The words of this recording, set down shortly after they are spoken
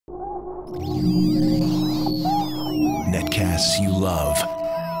Netcasts you love.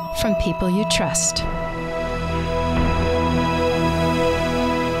 From people you trust.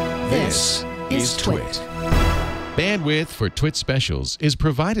 This is TWiT. Bandwidth for TWiT specials is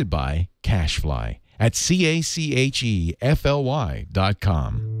provided by CacheFly at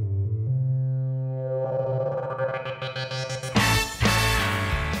CACHEFLY.com.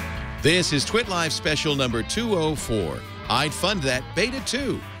 This is TWiT Live special number 204. I'd Fund That Beta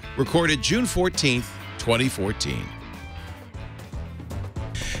 2, recorded June 14th, 2014.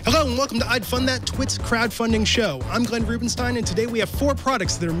 Hello and welcome to I'd Fund That, TWiT's crowdfunding show. I'm Glenn Rubenstein, and today we have 4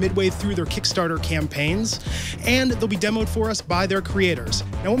 products that are midway through their Kickstarter campaigns, and they'll be demoed for us by their creators.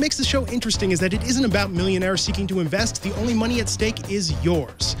 Now, what makes the show interesting is that it isn't about millionaires seeking to invest. The only money at stake is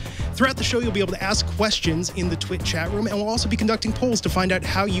yours. Throughout the show, you'll be able to ask questions in the TWiT chat room, and we'll also be conducting polls to find out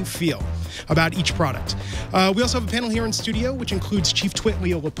how you feel about each product. We also have a panel here in studio, which includes Chief TWiT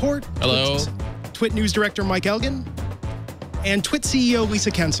Leo Laporte, Hello. TWiT News Director Mike Elgan, and TWiT CEO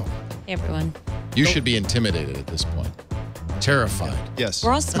Lisa Kensel. Hey, everyone. You should be intimidated at this point. Terrified. Yes.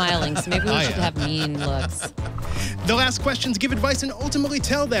 We're all smiling, so maybe we should have mean looks. They'll ask questions, give advice, and ultimately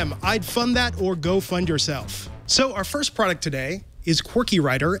tell them, I'd fund that or go fund yourself. So our first product today is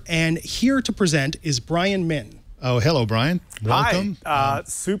Qwerkywriter, and here to present is Brian Min. Oh, hello, Brian. Welcome. Hi.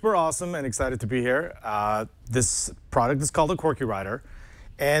 Super awesome and excited to be here. This product is called a Qwerkywriter.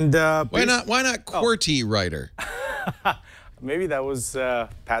 And why not QWERTY-writer? Maybe that was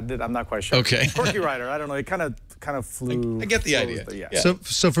patented. I'm not quite sure. Okay. Qwerkywriter. I don't know. It kind of flew. I get the idea. Yeah.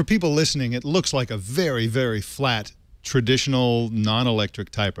 So for people listening, it looks like a very, very flat, traditional, non-electric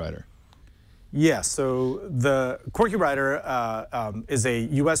typewriter. Yeah, so the Qwerkywriter is a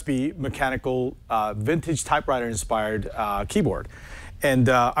USB mechanical vintage typewriter-inspired keyboard. And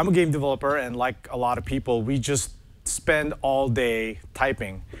I'm a game developer, and like a lot of people, we just spend all day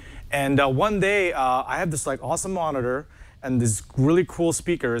typing. And one day, I have this like awesome monitor and these really cool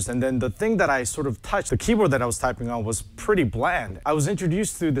speakers, and then the thing that I sort of touched, the keyboard that I was typing on, was pretty bland. I was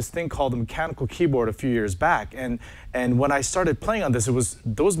introduced to this thing called a mechanical keyboard a few years back, and when I started playing on this,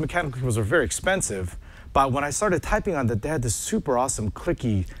 those mechanical keyboards were very expensive, but when I started typing on that, they had this super awesome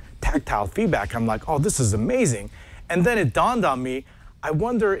clicky tactile feedback. I'm like, oh, this is amazing. And then it dawned on me, I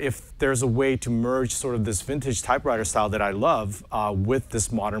wonder if there's a way to merge sort of this vintage typewriter style that I love with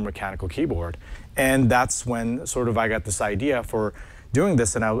this modern mechanical keyboard. And that's when sort of I got this idea for doing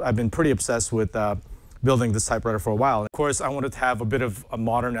this, and I've been pretty obsessed with building this typewriter for a while. Of course, I wanted to have a bit of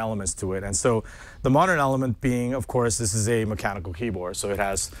modern elements to it. And so the modern element being, of course, this is a mechanical keyboard. So it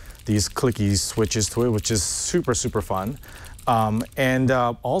has these clicky switches to it, which is super, super fun.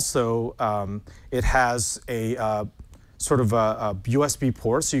 Also, it has a sort of a USB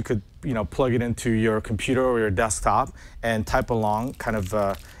port, so you could plug it into your computer or your desktop and type along kind of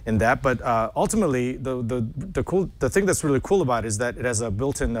in that. But ultimately, the thing that's really cool about it is that it has a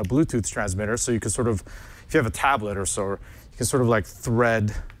built-in Bluetooth transmitter, so you can sort of, if you have a tablet or so, you can sort of like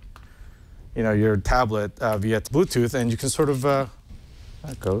thread your tablet via Bluetooth, and you can sort of,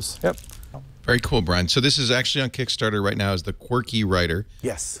 that goes, yep. Very cool, Brian. So this is actually on Kickstarter right now as the Qwerkywriter.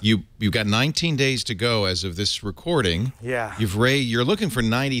 Yes. You've got 19 days to go as of this recording. Yeah. You're looking for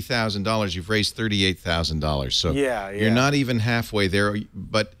 $90,000. You've raised $38,000. So you're not even halfway there.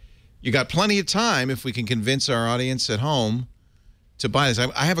 But you got plenty of time if we can convince our audience at home to buy this.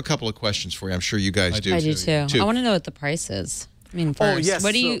 I have a couple of questions for you. I'm sure you guys do. I do too. I want to know what the price is. I mean, first, yes,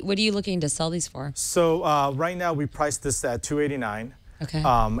 what are you looking to sell these for? So right now we priced this at $289. Okay.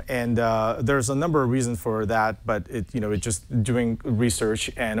 There's a number of reasons for that, but it just doing research,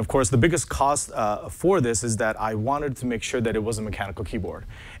 and of course the biggest cost for this is that I wanted to make sure that it was a mechanical keyboard,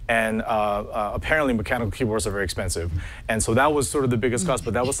 and apparently mechanical keyboards are very expensive, and so that was sort of the biggest cost.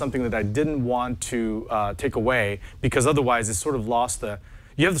 But that was something that I didn't want to take away, because otherwise it sort of lost the.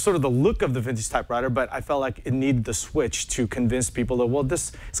 You have sort of the look of the vintage typewriter, but I felt like it needed the switch to convince people that, well,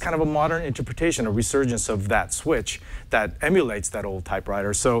 this is kind of a modern interpretation, a resurgence of that switch that emulates that old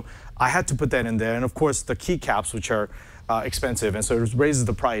typewriter. So I had to put that in there. And of course, the keycaps, which are expensive, and so it raises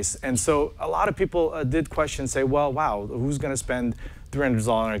the price. And so a lot of people did question, say, well, wow, who's going to spend $300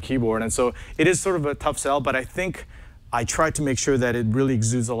 on a keyboard? And so it is sort of a tough sell, but I think I tried to make sure that it really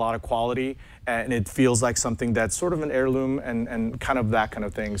exudes a lot of quality, and it feels like something that's sort of an heirloom and kind of that kind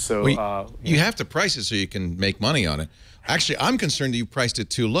of thing. So you have to price it so you can make money on it. Actually, I'm concerned that you priced it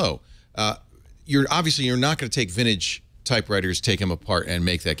too low. You're not going to take vintage typewriters, take them apart, and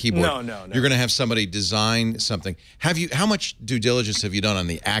make that keyboard. No. You're going to have somebody design something. How much due diligence have you done on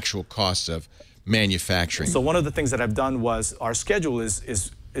the actual costs of manufacturing? So one of the things that I've done was our schedule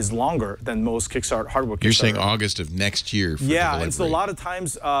is is longer than most Kickstarter hardware. You're saying August of next year for delivery. And so a lot of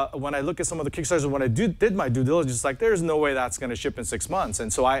times when I look at some of the Kickstarters, when I did my due diligence, like there's no way that's going to ship in 6 months,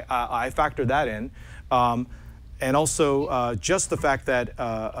 and so I factored that in. And also just the fact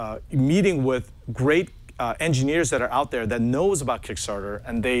that meeting with great engineers that are out there that knows about Kickstarter,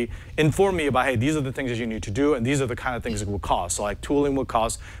 and they inform me about, hey, these are the things that you need to do, and these are the kind of things it will cost. So like tooling will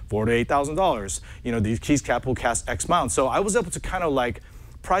cost $4,000 to $8,000. You know, these keys cap will cost X amount. So I was able to kind of like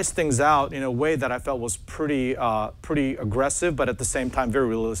price things out in a way that I felt was pretty aggressive, but at the same time very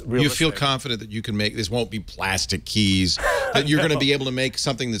realistic. You feel confident that you can make, this won't be plastic keys, that you're going to be able to make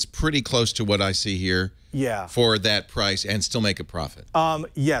something that's pretty close to what I see here for that price and still make a profit?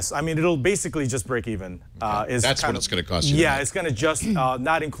 Yes. I mean, it'll basically just break even. Okay. That's what it's going to cost you. Yeah, it's going to just,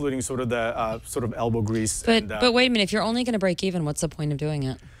 not including sort of the elbow grease. But wait a minute, if you're only going to break even, what's the point of doing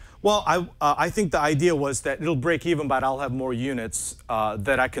it? Well, I think the idea was that it'll break even, but I'll have more units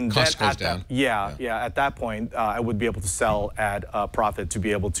that I can. Cost goes down. At that point, I would be able to sell at a profit to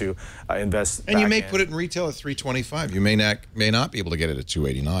be able to invest. And you may put it in retail at $325. You may not be able to get it at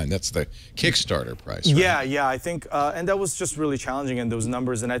 $289. That's the Kickstarter price. Right? Yeah. I think, and that was just really challenging in those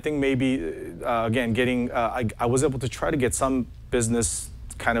numbers. And I think maybe again, getting I was able to try to get some business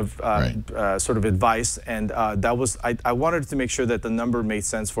kind of sort of advice, and that was I wanted to make sure that the number made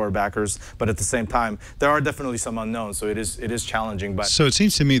sense for our backers, but at the same time there are definitely some unknowns, so it is challenging. But so it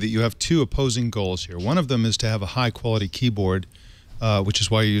seems to me that you have two opposing goals here. One of them is to have a high quality keyboard, which is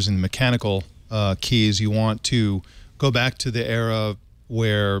why you're using the mechanical keys. You want to go back to the era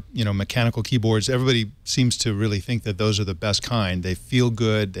where, you know, mechanical keyboards, everybody seems to really think that those are the best kind. They feel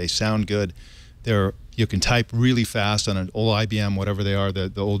good, they sound good, you can type really fast on an old IBM, whatever they are,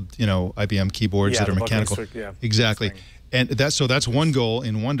 the old, you know, IBM keyboards that are mechanical. Exactly. And that's one goal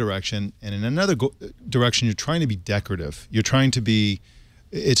in one direction, and in another direction, you're trying to be decorative. You're trying to be,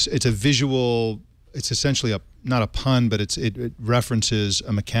 it's a visual. It's essentially not a pun, but it references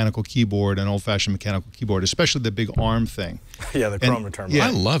a mechanical keyboard, an old-fashioned mechanical keyboard, especially the big ARM thing. Yeah, the Chrome return. Yeah,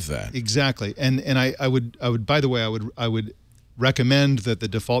 I love that. Exactly. And I would by the way, I would recommend that the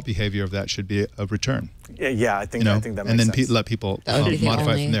default behavior of that should be a return. Yeah, I think that makes sense. And then let people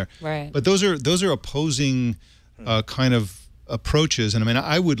modify it from there. Right. But those are opposing kind of approaches. And I mean,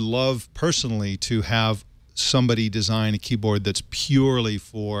 I would love personally to have somebody design a keyboard that's purely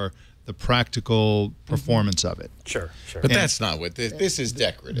for the practical performance of it. Sure. But that's not what this is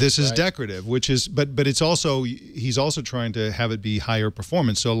decorative. This is decorative, which is, but it's also, he's also trying to have it be higher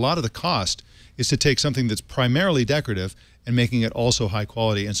performance. So a lot of the cost is to take something that's primarily decorative and making it also high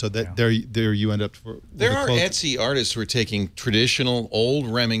quality, and so that there you end up. There are Etsy artists who are taking traditional old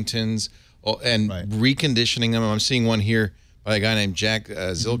Remingtons and reconditioning them. I'm seeing one here by a guy named Jack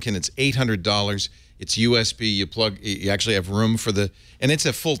Zilkin. It's $800. It's USB. You plug. You actually have room for the, and it's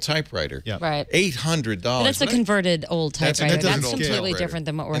a full typewriter. Yeah. Right. $800. But that's a converted old typewriter. That's completely scale. different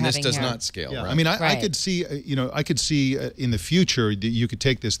than what we're and having this does here. not scale. Yeah. Right? I mean, I could see, I could see in the future that you could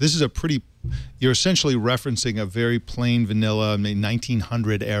take this. This is a pretty. You're essentially referencing a very plain vanilla,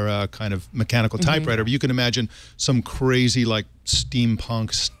 1900 era kind of mechanical typewriter. But you can imagine some crazy like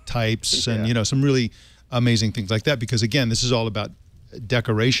steampunk types and some really amazing things like that. Because again, this is all about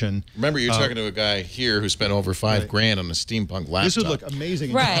decoration. Remember, you're talking to a guy here who spent over $5 grand on a steampunk laptop. This would look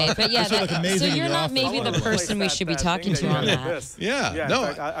amazing. Right, but yeah, this would look amazing so you're not maybe the person we should be talking to on that. Yeah, no,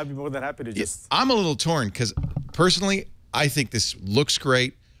 in fact, I'd be more than happy to just. I'm a little torn because personally, I think this looks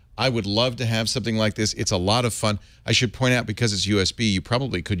great. I would love to have something like this. It's a lot of fun. I should point out, because it's USB, you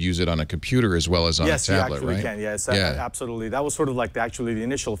probably could use it on a computer as well as on a tablet, right? Yes, you actually can. Yes, absolutely. That was sort of like the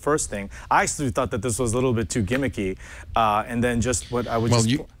initial first thing. I actually thought that this was a little bit too gimmicky, and then just what I would just.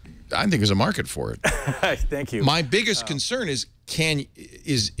 I think there's a market for it. Thank you. My biggest concern is can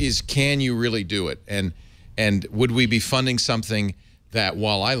you really do it? And would we be funding something that,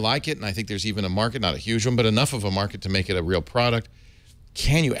 while I like it and I think there's even a market, not a huge one, but enough of a market to make it a real product,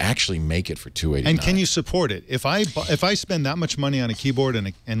 can you actually make it for $289? And can you support it? If I spend that much money on a keyboard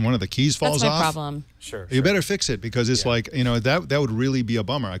and one of the keys falls off, that's my problem. Sure. You better fix it, because it's like, that would really be a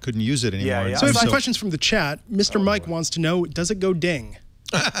bummer. I couldn't use it anymore. So we have some questions from the chat. Mr. Mike wants to know, does it go ding?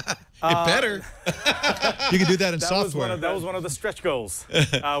 It better. You can do that in software. That was one of the stretch goals.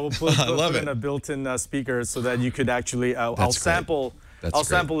 We'll put in a built-in speaker so that you could actually. I'll sample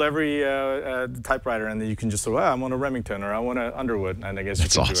every typewriter, and then you can just say, I want a Remington, or I want a Underwood, and I guess you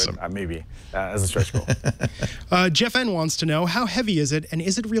can do it maybe as a stretch goal. Jeff N wants to know, how heavy is it, and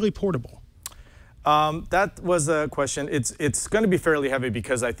is it really portable? That was a question. It's going to be fairly heavy,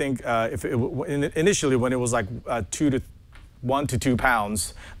 because I think initially when it was like 1 to 2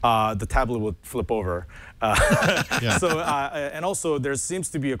 pounds, the tablet would flip over. So, and also there seems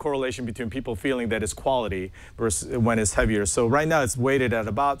to be a correlation between people feeling that it's quality versus when it's heavier. So right now it's weighted at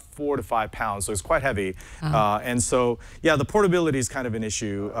about 4 to 5 pounds, so it's quite heavy. And so, yeah, the portability is kind of an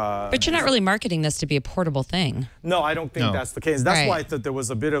issue. But you're not really marketing this to be a portable thing. No, I don't think that's the case. That's why I thought there was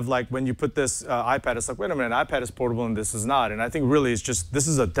a bit of like when you put this iPad, it's like, wait a minute, an iPad is portable and this is not. And I think really it's just, this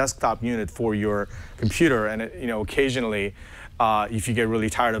is a desktop unit for your computer. And it, you know, occasionally, if you get really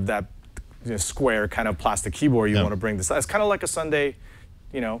tired of that square kind of plastic keyboard, you want to bring this. It's kind of like a Sunday,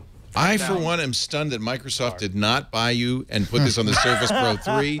 you know. I, for one, am stunned that Microsoft did not buy you and put this on the Surface Pro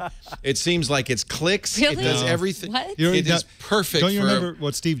 3. It seems like it's clicks. Really? It does everything. What? It is perfect. Don't you remember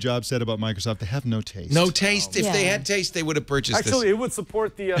what Steve Jobs said about Microsoft? They have no taste. No taste. If they had taste, they would have purchased this. Actually, it would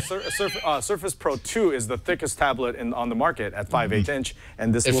support the Surface Pro 2 is the thickest tablet on the market at 5/8 inch,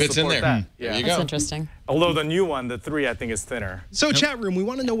 and this will support in there. that. Yeah. There you That's go. interesting. Although the new one, the 3, I think is thinner. So chat room, we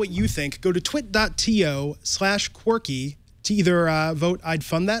want to know what you think. Go to twit.to/Qwerky to either vote I'd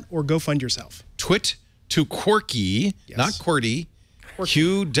fund that or go fund yourself. Twit to Qwerky, not QWERTY.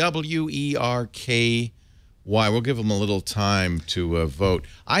 QWERKY. We'll give them a little time to vote.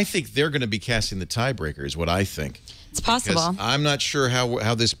 I think they're going to be casting the tiebreaker is what I think. It's possible. I'm not sure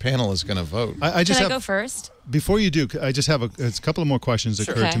how this panel is going to vote. Can I go first? Before you do, I just have a couple of more questions that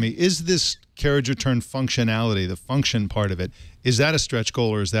occurred to me. Is this carriage return functionality, the function part of it, is that a stretch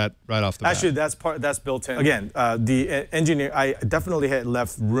goal or is that right off the bat? Actually, that's built in. Again, the engineer, I definitely had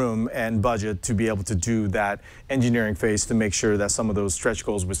left room and budget to be able to do that engineering phase to make sure that some of those stretch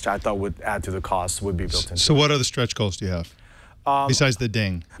goals, which I thought would add to the cost, would be built in. So what other stretch goals do you have? Besides the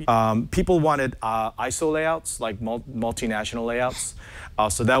ding? People wanted ISO layouts, like multinational layouts.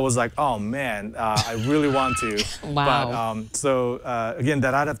 So that was like, oh man, I really want to. Wow. But, so again,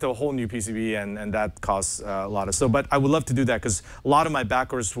 that I'd have to a whole new PCB, and that costs a lot of. So, but I would love to do that because a lot of my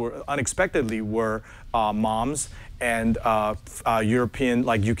backers were unexpectedly moms and European,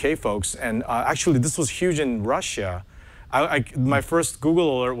 like UK folks, and actually this was huge in Russia. My first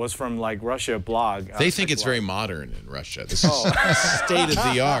Google alert was from like Russia blog. They think it's very modern in Russia. This is state of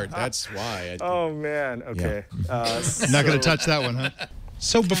the art. That's why. Oh man. Okay. Not going to touch that one, huh?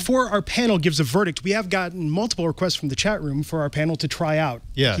 So before our panel gives a verdict, we have gotten multiple requests from the chat room for our panel to try out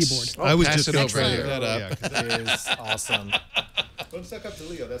the keyboard. I was Pass just it going over. to try Pick that up. Yeah, That is awesome. don't suck up to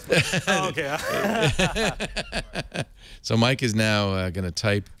Leo. That's fine. Okay. So Mike is now going to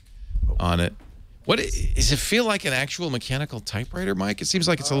type on it. What does it feel like an actual mechanical typewriter, Mike? It seems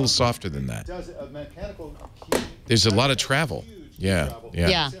like it's a little softer than that. Does a mechanical key? There's a lot of travel. Yeah.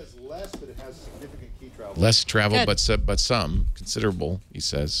 Yeah. It says less, but it has significant key travel. Less travel, Good. but some considerable. He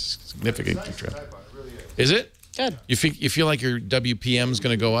says significant key travel. Is it? Good. You feel like your WPM is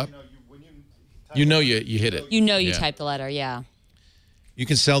going to go up? You know you hit it. You know you typed the letter, yeah. You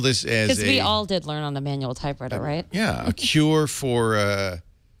can sell this as Because we all did learn on the manual typewriter, right? Yeah, a cure for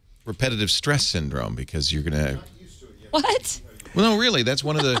repetitive stress syndrome because you're going to... What? Well, no, really, that's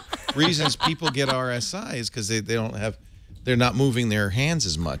one of the reasons people get RSI is because they're not moving their hands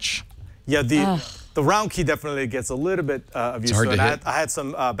as much. Yeah, the round key definitely gets a little bit of use hard to it. to hit. I had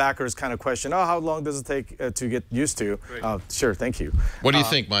some backers kind of question, how long does it take to get used to? Sure, thank you. What do you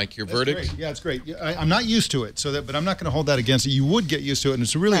think, Mike? Your verdict? Great. Yeah, it's great. I'm not used to it, but I'm not going to hold that against it. You would get used to it, and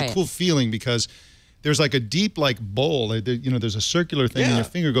it's really a cool feeling because there's like a deep bowl. There's a circular thing, and your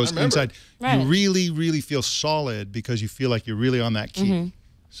finger goes inside. Right. You really, really feel solid because you feel like you're really on that key.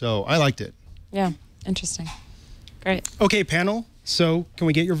 So I liked it. Yeah, interesting. Great. Okay, panel. So can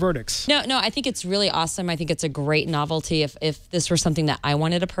we get your verdicts? No, I think it's really awesome. I think it's a great novelty if this were something that I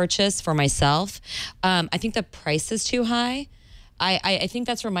wanted to purchase for myself. I think the price is too high. I think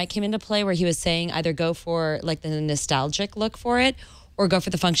that's where Mike came into play, where he was saying either go for like the nostalgic look for it or go for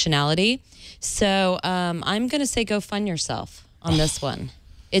the functionality. So I'm going to say go fund yourself on this one.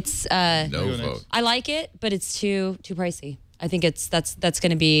 It's No vote. I like it, but it's too pricey. I think that's going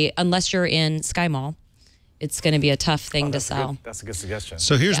to be, unless you're in Sky Mall, it's going to be a tough thing to sell. That's a good suggestion.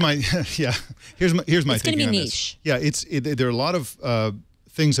 So here's my here's my It's going to be thinking on niche. this. Yeah, there are a lot of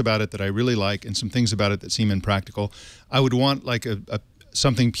things about it that I really like, and some things about it that seem impractical. I would want like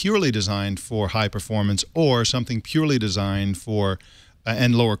something purely designed for high performance, or something purely designed for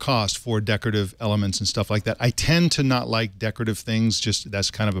and lower cost for decorative elements and stuff like that. I tend to not like decorative things, just that's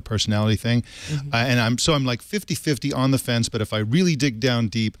kind of a personality thing. And I'm like 50-50 on the fence, but if I really dig down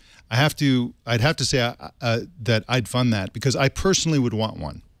deep, I'd have to say that I'd fund that because I personally would want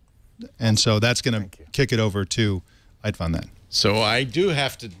one. And so that's going to kick it over to I'd fund that. So I do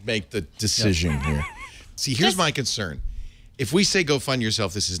have to make the decision here. See, here's my concern. If we say go fund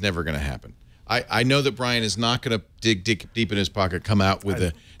yourself, this is never going to happen. I know that Brian is not going to dig deep in his pocket, come out with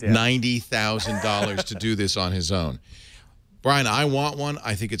a $90,000 to do this on his own. Brian, I want one.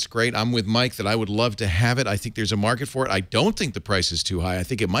 I think it's great. I'm with Mike that I would love to have it. I think there's a market for it. I don't think the price is too high. I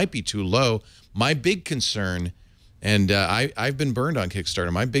think it might be too low. My big concern, and I've been burned on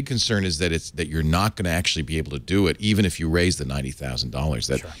Kickstarter, my big concern is that you're not going to actually be able to do it, even if you raise the $90,000.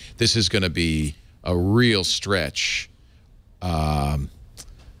 That this is going to be a real stretch. Can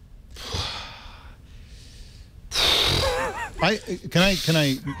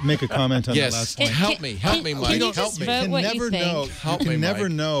I make a comment on that last point? Help me, Mike. Help me. You can never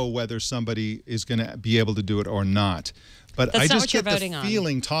know whether somebody is going to be able to do it or not. But I just get the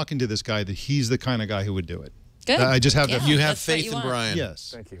feeling talking to this guy that he's the kind of guy who would do it. Good. I just have You have faith in Brian.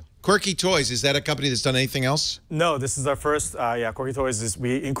 Yes. Thank you. Quirky Toys, is that a company that's done anything else? No, this is our first. Quirky Toys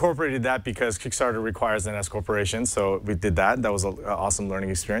we incorporated that because Kickstarter requires an S corporation, so we did that. That was an awesome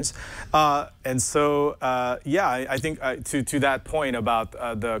learning experience. And so, I think to that point about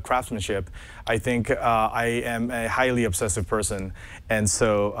the craftsmanship, I think I am a highly obsessive person, and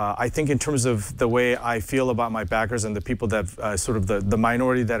so I think in terms of the way I feel about my backers and the people that sort of the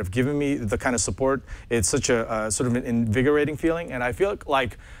minority that have given me the kind of support, it's such a sort of an invigorating feeling, and I feel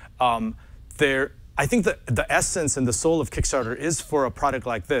like. I think that the essence and the soul of Kickstarter is for a product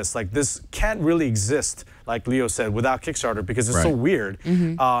like this. Like this can't really exist, like Leo said, without Kickstarter because it's so weird.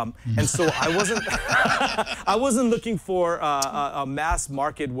 And so I wasn't looking for a mass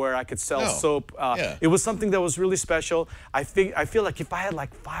market where I could sell soap. It was something that was really special. I feel like if I had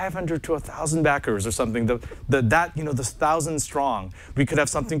like 500 to 1,000 backers or something, the 1,000 strong, we could have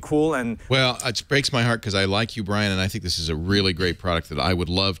something cool. And well, it breaks my heart because I like you, Brian, and I think this is a really great product that I would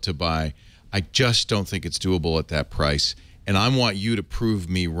love to buy. I just don't think it's doable at that price. And I want you to prove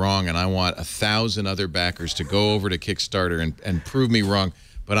me wrong, and I want 1,000 other backers to go over to Kickstarter and prove me wrong.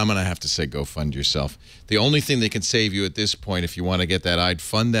 But I'm going to have to say go fund yourself. The only thing that can save you at this point, if you want to get that I'd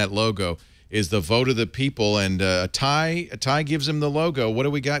fund that logo, is the vote of the people. And a tie gives him the logo. What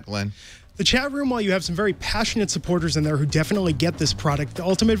do we got, Glenn? The chat room, while you have some very passionate supporters in there who definitely get this product, the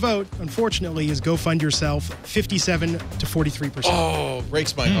ultimate vote, unfortunately, is go fund yourself, 57 to 43%. Oh,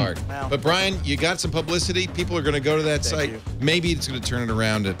 breaks my heart. Wow. But Brian, you got some publicity. People are going to go to that site. Maybe it's going to turn it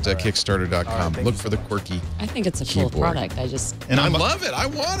around at Kickstarter.com. Look for the Quirky. I think it's a cool product. I love it. I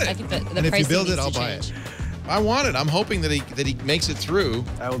want it. I think the and if you build it, I'll buy it. I want it. I'm hoping that he makes it through.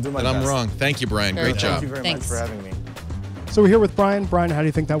 I will do my best. I'm wrong. Thank you, Brian. Great job. Thank you very much for having me. So we're here with Brian. Brian, how do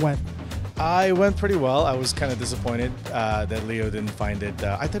you think that went? I went pretty well. I was kind of disappointed that Leo didn't find it.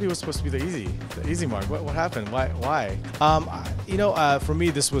 I thought he was supposed to be the easy mark. What happened? Why? For me,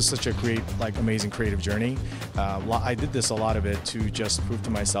 this was such a amazing creative journey. I did a lot of it to just prove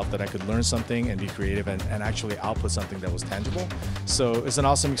to myself that I could learn something and be creative and actually output something that was tangible. So it's an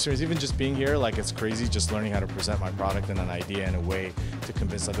awesome experience. Even just being here, it's crazy just learning how to present my product and an idea in a way to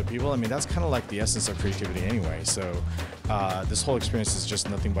convince other people. I mean, that's kind of like the essence of creativity anyway. So this whole experience is just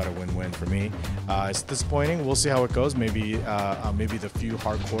nothing but a win-win for me. It's disappointing. We'll see how it goes. Maybe the few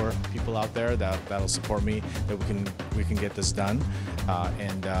hardcore people out there that'll support me, that we can get this done,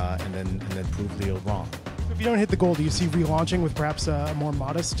 and then prove Leo wrong. If you don't hit the goal, do you see relaunching with perhaps a more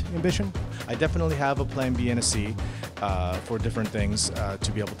modest ambition? I definitely have a plan B and a C for different things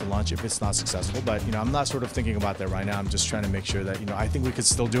to be able to launch if it's not successful. But I'm not sort of thinking about that right now. I'm just trying to make sure that I think we could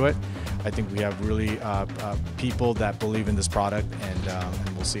still do it. I think we have really people that believe in this product,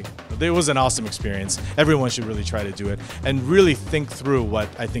 and we'll see. But it was an awesome experience. Everyone should really try to do it and really think through what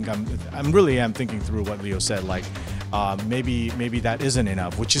I think I'm really thinking through what Leo said. Maybe that isn't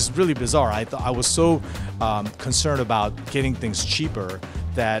enough, which is really bizarre. I was so concerned about getting things cheaper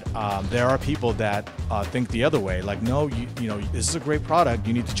that there are people that think the other way. Like, no, this is a great product.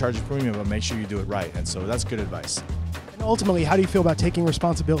 You need to charge a premium, but make sure you do it right. And so that's good advice. And ultimately, how do you feel about taking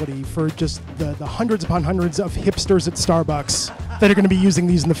responsibility for just the hundreds upon hundreds of hipsters at Starbucks that are going to be using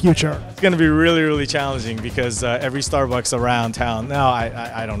these in the future? It's going to be really, really challenging because every Starbucks around town. No,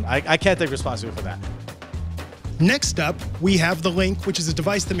 I can't take responsibility for that. Next up, we have the Link, which is a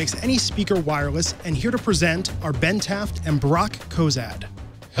device that makes any speaker wireless, and here to present are Ben Taft and Brock Kozad.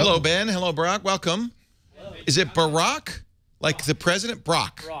 Hello, Ben. Hello, Brock. Welcome. Hello. Is it Barack, like the president?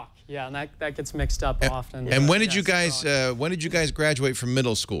 Brock. Brock. Yeah, and that gets mixed up often. And when did you guys graduate from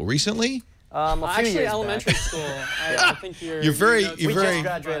middle school? Recently? Actually, elementary school. I think you're very. We just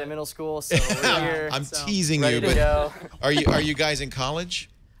graduated middle school, so we're here. I'm teasing you, but are you guys in college?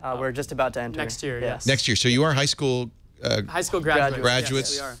 We're just about to enter. Next year, yes. Next year. So you are high school graduates.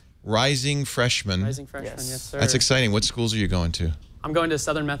 Graduates. Yes, we are. Rising freshmen. Rising freshmen, yes, sir. That's exciting. What schools are you going to? I'm going to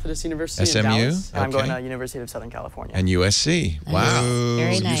Southern Methodist University SMU? in Dallas. And I'm going to University of Southern California. And USC. Wow.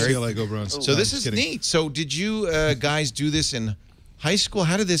 Very nice. UCLA, go Bruins. So this is neat. So did you guys do this in high school?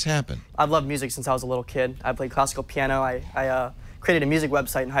 How did this happen? I've loved music since I was a little kid. I played classical piano. I created a music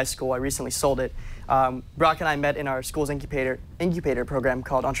website in high school. I recently sold it. Brock and I met in our school's incubator program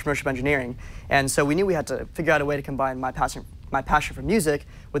called Entrepreneurship Engineering. And so we knew we had to figure out a way to combine my passion for music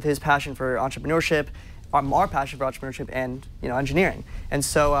with his passion for entrepreneurship, our passion for entrepreneurship and engineering. And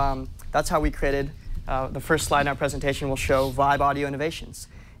so that's how we created the first slide in our presentation will show Vibe Audio Innovations.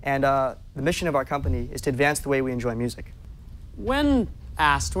 And the mission of our company is to advance the way we enjoy music. When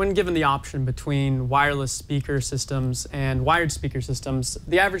given the option between wireless speaker systems and wired speaker systems,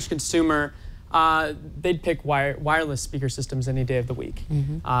 the average consumer, they'd pick wireless speaker systems any day of the week.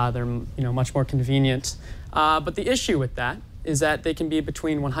 They're much more convenient. But the issue with that is that they can be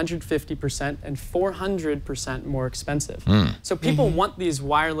between 150% and 400% more expensive. So people want these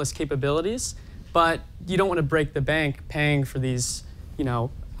wireless capabilities, but you don't want to break the bank paying for these,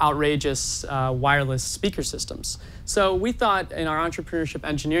 outrageous wireless speaker systems. So we thought in our entrepreneurship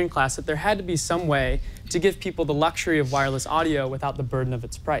engineering class that there had to be some way to give people the luxury of wireless audio without the burden of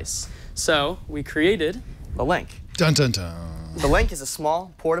its price. So we created the Link. Dun dun dun. The Link is a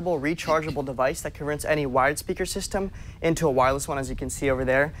small, portable, rechargeable device that converts any wired speaker system into a wireless one, as you can see over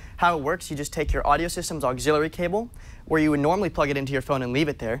there. How it works, you just take your audio system's auxiliary cable, where you would normally plug it into your phone and leave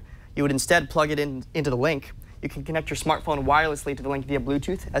it there. You would instead plug it into the Link. You can connect your smartphone wirelessly to the Link via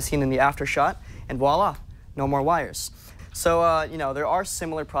Bluetooth, as seen in the after shot, and voila, no more wires. So, there are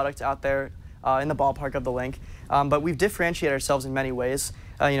similar products out there in the ballpark of the Link, but we've differentiated ourselves in many ways.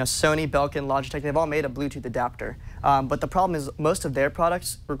 Sony, Belkin, Logitech, they've all made a Bluetooth adapter. But the problem is most of their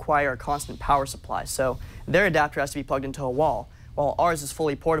products require a constant power supply, so their adapter has to be plugged into a wall, while ours is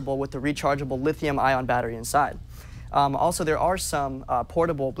fully portable with the rechargeable lithium-ion battery inside. Also, there are some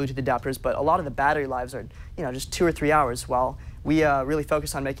portable Bluetooth adapters, but a lot of the battery lives are, just 2 or 3 hours, while we really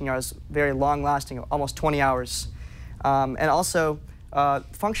focus on making ours very long-lasting, almost 20 hours. And also,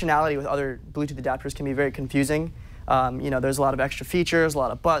 functionality with other Bluetooth adapters can be very confusing. There's a lot of extra features, a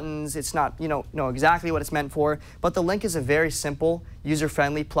lot of buttons. It's not, know exactly what it's meant for, but the Link is a very simple,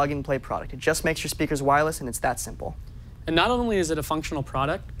 user-friendly, plug-and-play product. It just makes your speakers wireless, and it's that simple. And not only is it a functional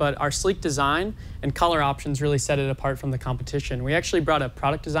product, but our sleek design and color options really set it apart from the competition. We actually brought a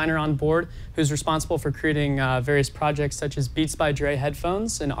product designer on board who's responsible for creating various projects such as Beats by Dre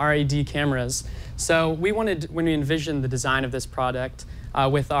headphones and RAD cameras. So we wanted, when we envisioned the design of this product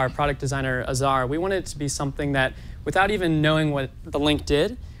with our product designer, Azar, we wanted it to be something that, without even knowing what the Link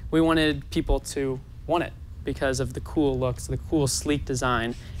did, we wanted people to want it because of the cool looks, the cool sleek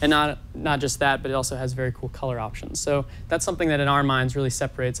design, and not just that, but it also has very cool color options. So that's something that in our minds really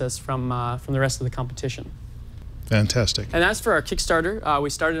separates us from the rest of the competition. Fantastic. And as for our Kickstarter, we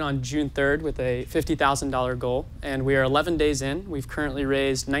started on June 3rd with a $50,000 goal, and we are 11 days in. We've currently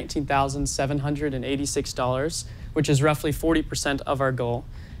raised $19,786, which is roughly 40% of our goal.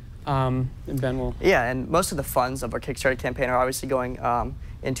 And Ben will... Yeah, and most of the funds of our Kickstarter campaign are obviously going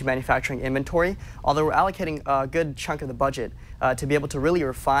into manufacturing inventory, although we're allocating a good chunk of the budget to be able to really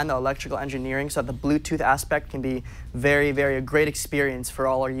refine the electrical engineering so that the Bluetooth aspect can be a great experience for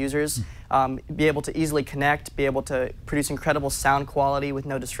all our users. Be able to easily connect, be able to produce incredible sound quality with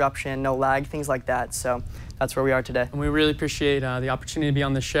no disruption, no lag, things like that. So that's where we are today. And we really appreciate the opportunity to be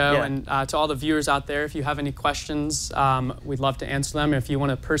on the show. Yeah. And to all the viewers out there, if you have any questions, we'd love to answer them. If you want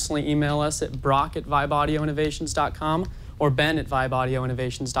to personally email us at brock@vibeaudioinnovations.com or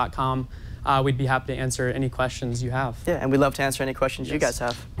ben@vibeaudioinnovations.com, we'd be happy to answer any questions you have. Yeah, and we'd love to answer any questions you guys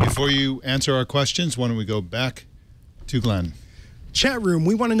have. Before you answer our questions, why don't we go back to Glenn? Chat room,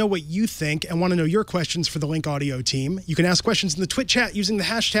 we want to know what you think and want to know your questions for the Link Audio team. You can ask questions in the TWiT chat using the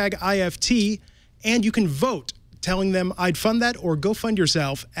hashtag IFT, and you can vote telling them I'd fund that or go fund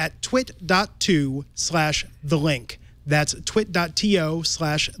yourself at twit.to/thelink. That's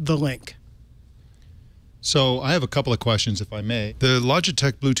twit.to/thelink. So I have a couple of questions, if I may. The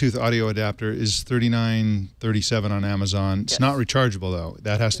Logitech Bluetooth audio adapter is $39.37 on Amazon. It's not rechargeable, though.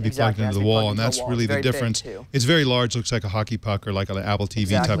 That has to be plugged into the wall, and that's really the difference. It's very large, looks like a hockey puck or like an Apple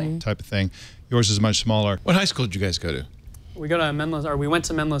TV type of thing. Yours is much smaller. What high school did you guys go to? We went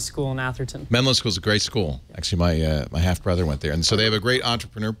to Menlo School in Atherton. Menlo School is a great school. Actually, my half-brother went there. And so they have a great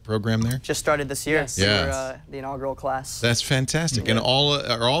entrepreneur program there? Just started this year. Yes. Yeah. We're the inaugural class. That's fantastic. Yeah. And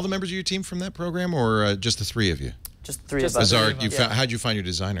are all the members of your team from that program, or just the three of you? Just three of us. Azar, how'd you find your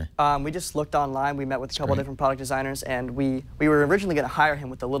designer? We just looked online. We met with a couple different product designers, and we were originally going to hire him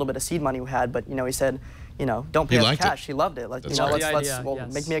with the little bit of seed money we had, but he said, don't pay us liked cash. He loved it. Let's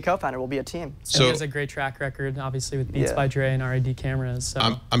make me a co-founder. We'll be a team. So he has a great track record, obviously, with Beats by Dre and RAD cameras.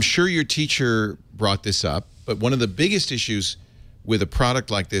 So. I'm sure your teacher brought this up, but one of the biggest issues with a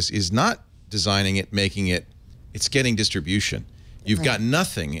product like this is not designing it, making it, it's getting distribution. You've got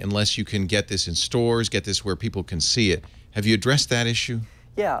nothing unless you can get this in stores, get this where people can see it. Have you addressed that issue?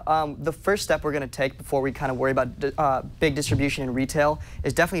 Yeah, the first step we're going to take before we kind of worry about big distribution in retail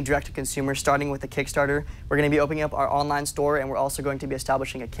is definitely direct-to-consumer, starting with the Kickstarter. We're going to be opening up our online store, and we're also going to be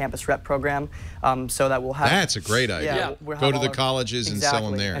establishing a campus rep program so that we'll have... That's a great idea. Go to the colleges and sell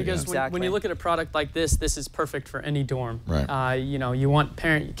them there. Because when you look at a product like this is perfect for any dorm. Right. You want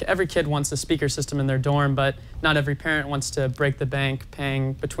every kid wants a speaker system in their dorm, but not every parent wants to break the bank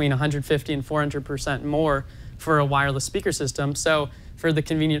paying between 150 and 400% more for a wireless speaker system. So for the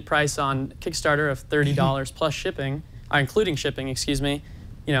convenient price on Kickstarter of $30 plus shipping, including shipping, excuse me,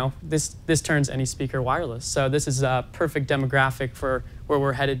 this turns any speaker wireless. So this is a perfect demographic for where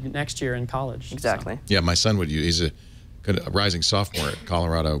we're headed next year in college. Exactly. So. Yeah, my son would use. He's a rising sophomore at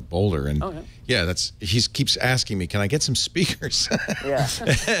Colorado Boulder, and he keeps asking me, "Can I get some speakers?" Yeah.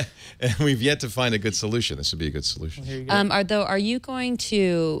 And we've yet to find a good solution. This would be a good solution. Well, here you go. Are you going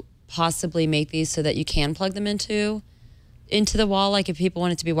to possibly make these so that you can plug them into the wall, like if people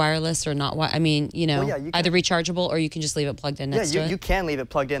want it to be wireless or not? I mean, either rechargeable or you can just leave it plugged in next to it? Yeah, you can leave it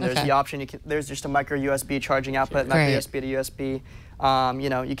plugged in. There's the option. There's just a micro USB charging output, micro USB to USB.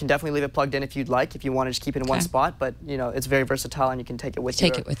 You can definitely leave it plugged in if you'd like, if you want to just keep it in one spot, but it's very versatile and you can take it with you.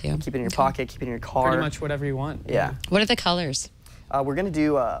 Take it with you. Keep it in your pocket, keep it in your car. Pretty much whatever you want. Yeah. What are the colors? We're going to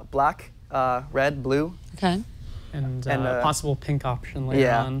do black, red, blue. Okay. And a possible pink option later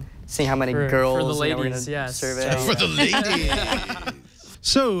on. Seeing how many girls for the ladies, we're going to survey. For the ladies.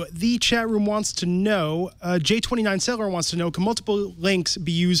 So the chat room wants to know, J29 Sailor wants to know, can multiple links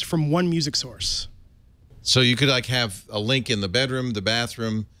be used from one music source? So you could have a link in the bedroom, the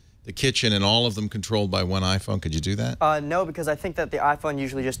bathroom, the kitchen, and all of them controlled by one iPhone. Could you do that? No, because I think that the iPhone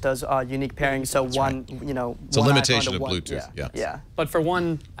usually just does unique pairing. So it's a limitation of Bluetooth. Yeah. But for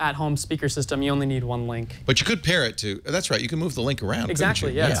one at-home speaker system, you only need one link. But you could pair it to. That's right. You can move the link around.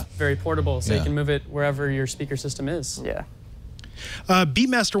 Exactly. Yeah. It's very portable, so you can move it wherever your speaker system is. Yeah.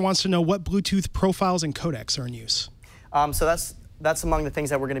 Beatmaster wants to know what Bluetooth profiles and codecs are in use. So that's among the things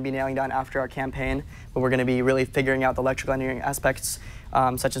that we're going to be nailing down after our campaign, but we're going to be really figuring out the electrical engineering aspects,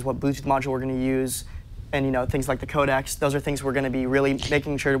 such as what Bluetooth module we're going to use, and things like the codecs. Those are things we're going to be really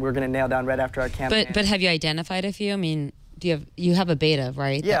making sure we're going to nail down right after our campaign. But have you identified a few? I mean, you have a beta,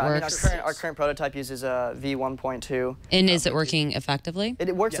 right? Yeah, that works? Our current prototype uses a V1.2. And is it working effectively?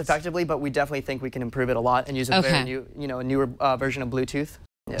 It works effectively, but we definitely think we can improve it a lot and use a very new, a newer version of Bluetooth.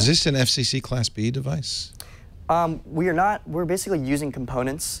 Yeah. Is this an FCC Class B device? We are not. We're basically using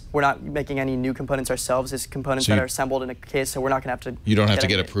components. We're not making any new components ourselves. It's components that are assembled in a case, so we're not going to have to. You don't have to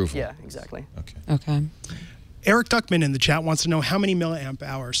get approval. Yeah, exactly. Okay. Eric Duckman in the chat wants to know how many milliamp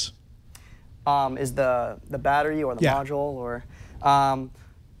hours. Is the battery or the module or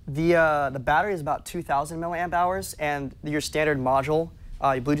the battery is about 2,000 milliamp hours, and your standard module,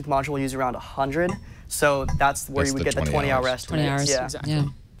 your Bluetooth module, will use around 100. So that's where you would get the 20-hour estimate. 20 hours. Yeah. Exactly. Yeah.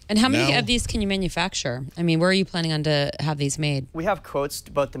 And how many of these can you manufacture? I mean, where are you planning on to have these made? We have quotes,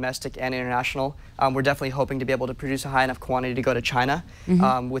 both domestic and international. We're definitely hoping to be able to produce a high enough quantity to go to China,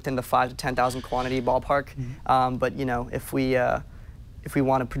 within the 5,000 to 10,000 quantity ballpark. But if we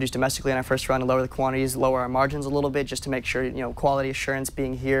want to produce domestically in our first run and lower the quantities, lower our margins a little bit, just to make sure quality assurance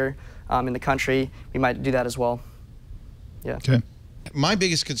being here in the country, we might do that as well. Yeah. Okay. My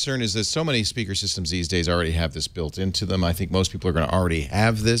biggest concern is that so many speaker systems these days already have this built into them. I think most people are going to already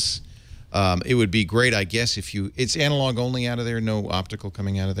have this. It would be great, I guess, if it's analog only out of there, no optical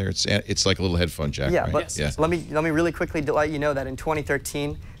coming out of there. It's like a little headphone jack, yeah, right? But let me really quickly let you know that in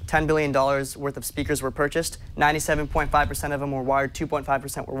 2013, $10 billion worth of speakers were purchased. 97.5% of them were wired,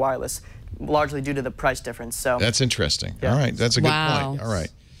 2.5% were wireless, largely due to the price difference. So that's interesting. All right, that's a good point. All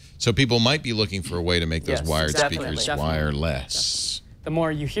right. So people might be looking for a way to make those wired speakers wireless. The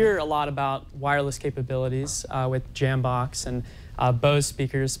more you hear a lot about wireless capabilities with Jambox and Bose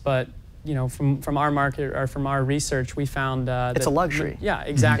speakers, but from our market or from our research, we found that it's a luxury. Yeah,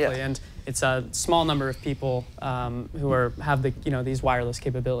 exactly, and it's a small number of people who have these wireless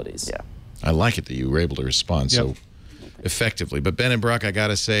capabilities. Yeah, I like it that you were able to respond so effectively. But Ben and Brock, I got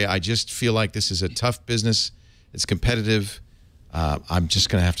to say, I just feel like this is a tough business. It's competitive. I'm just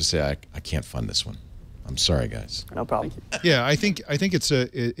going to have to say I can't fund this one. I'm sorry, guys. No problem. Yeah, I think it's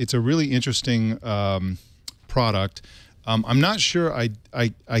a really interesting product. I'm not sure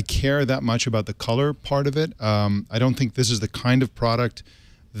I care that much about the color part of it. I don't think this is the kind of product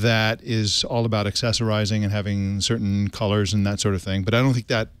that is all about accessorizing and having certain colors and that sort of thing. But I don't think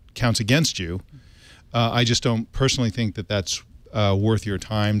that counts against you. I just don't personally think that that's worth your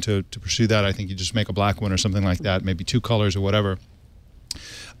time to pursue that. I think you just make a black one or something like that, maybe 2 colors or whatever.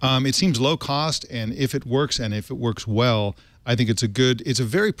 It seems low cost, and if it works well, I think it's a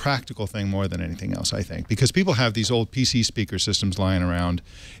very practical thing more than anything else, I think, because people have these old PC speaker systems lying around,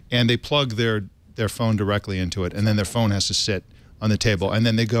 and they plug their phone directly into it, and then their phone has to sit on the table, and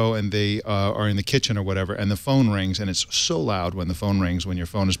then they go and they are in the kitchen or whatever, and the phone rings, and it's so loud when the phone rings when your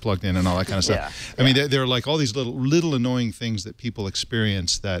phone is plugged in and all that kind of stuff. I mean, there are like all these little annoying things that people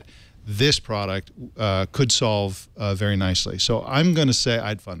experience that this product could solve very nicely. So I'm going to say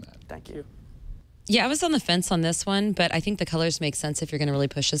I'd fund that. Thank you. Yeah, I was on the fence on this one, but I think the colors make sense if you're going to really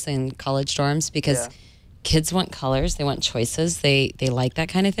push this in college dorms, because kids want colors, they want choices, they like that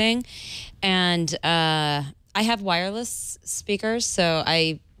kind of thing. And I have wireless speakers, so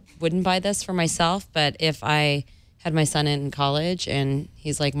I wouldn't buy this for myself, but if I had my son in college and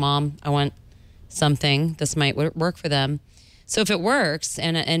he's like, Mom, I want something, this might work for them. So if it works,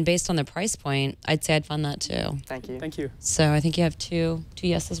 and based on the price point, I'd say I'd fund that too. Thank you. Thank you. So I think you have two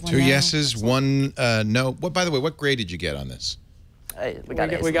yeses, one no. 2 yeses, 1 no. What, by the way, what grade did you get on this? Hey, we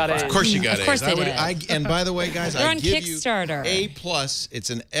got A's. A's. Of course you got A's. Of course they did. And by the way, guys, They're I on give Kickstarter. you A+. It's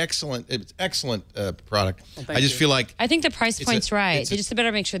an excellent product. Well, I just feel like I think the price point's right. They just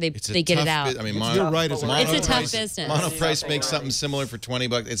better make sure they get it out. I mean, You're right. It's It's a tough business. Monoprice makes something similar for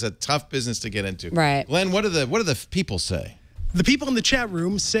 $20. It's a tough business to get into. Right. Glenn, what do the people say? The people in the chat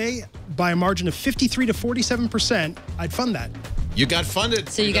room say by a margin of 53 to 47%, I'd fund that. You got funded.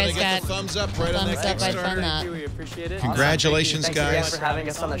 So you guys got got the thumbs up right on that thumbs up. I'd Kickstarter. fund that. Thank you. We appreciate it. Congratulations, Thanks guys. again for having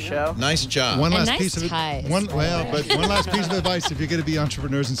us on the show. Nice job. One last nice piece of ties, one by the well, way. but one last piece of advice: if you're going to be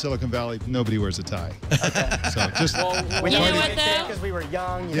entrepreneurs in Silicon Valley, nobody wears a tie. So just We You know party what, though? because we were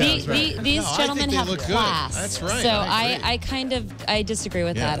young. You Yeah, know. that's right. These No, I gentlemen think they have look good. class. That's right. So I agree. I disagree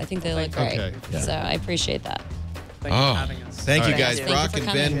with Yeah. that. I think they look great. Okay. Yeah. So I appreciate that. Thank you for having us. Thank you, All right. guys. Thank you. Brock Thank you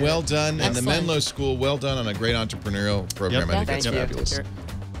and for Ben, coming. well done. And the Excellent. Menlo School, well done on a great entrepreneurial program. Yep. I think it's Thank you. fabulous.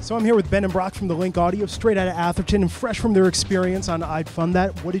 So I'm here with Ben and Brock from the Link Audio, straight out of Atherton, and fresh from their experience on I'd Fund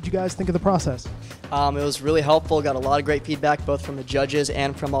That. What did you guys think of the process? It was really helpful. Got a lot of great feedback, both from the judges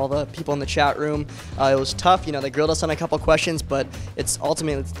and from all the people in the chat room. It was tough. They grilled us on a couple questions, but it's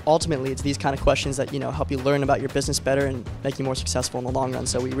ultimately it's these kind of questions that help you learn about your business better and make you more successful in the long run.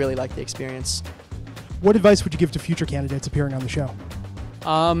 So we really like the experience. What advice would you give to future candidates appearing on the show?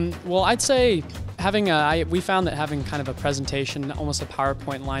 Well, I'd say we found that having kind of a presentation, almost a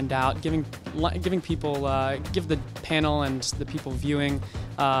PowerPoint lined out, giving people, give the panel and the people viewing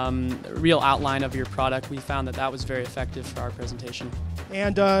a real outline of your product, we found that was very effective for our presentation.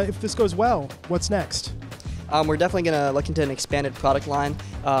 And if this goes well, what's next? We're definitely going to look into an expanded product line.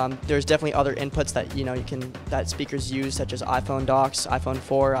 There's definitely other inputs that that speakers use, such as iPhone docks, iPhone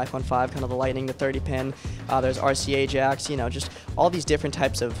 4, iPhone 5, kind of the Lightning, the 30 pin. There's RCA jacks, just all these different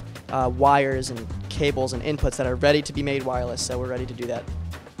types of wires and cables and inputs that are ready to be made wireless. So we're ready to do that.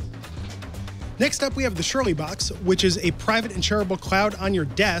 Next up, we have the Sherlybox, which is a private and shareable cloud on your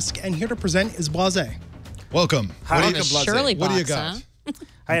desk. And here to present is Blase. welcome. Welcome, The Blase. Sherlybox, What do you got? huh?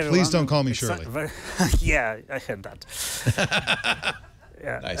 Hi, Please everyone. don't call me It's Shirley. Yeah, I heard that.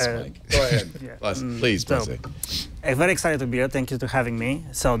 Yeah, Nice, Mike. Go ahead. yeah. Blase. Please, So, Blase. I'm very excited to be here. Thank you for having me.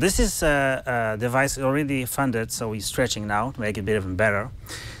 So this is a device already funded, so we're stretching now to make it even better.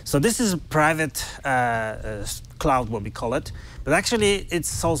 So this is a private cloud, what we call it. But actually, it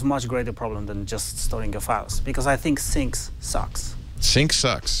solves much greater problem than just storing your files, because I think sync sucks. Sync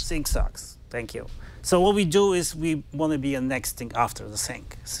sucks. Sync sucks. Thank you. So what we do is we want to be a next thing after the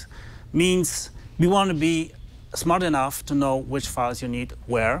sync. Means we want to be smart enough to know which files you need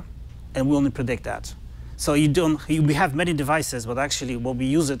where, and we only predict that. So we have many devices, but actually what we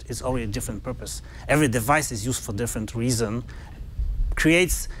use it is already a different purpose. Every device is used for different reason.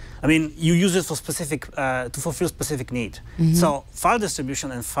 You use it for specific, to fulfill specific need. Mm-hmm. So file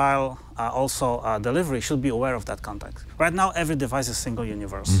distribution and file delivery should be aware of that context. Right now, every device is single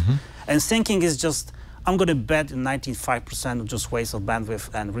universe. Mm-hmm. And syncing is just, I'm going to bet 95% of just waste of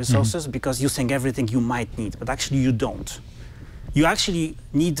bandwidth and resources because you sync everything you might need, but actually you don't. You actually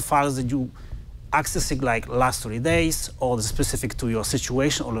need the files that you accessing like last 3 days or the specific to your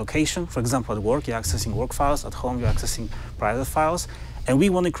situation or location. For example, at work, you're accessing work files. At home, you're accessing private files. And we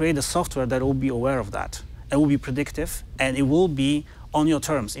want to create a software that will be aware of that. It will be predictive, and it will be on your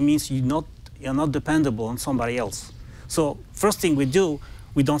terms. It means you're not dependable on somebody else. So first thing we do,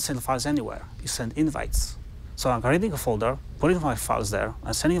 we don't send files anywhere. You send invites. So I'm creating a folder, putting my files there,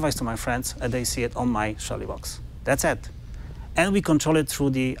 and sending invites to my friends, and they see it on my Sherlybox. That's it. and we control it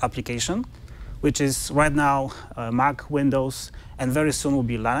through the application, which is right now Mac, Windows, and very soon will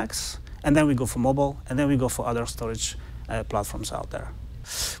be Linux. And then we go for mobile, and then we go for other storage platforms out there.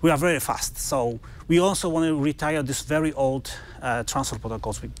 We are very fast, so we also want to retire this very old transfer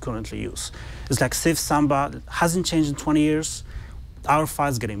protocols we currently use. It's like Civ, Samba, it hasn't changed in 20 years. Our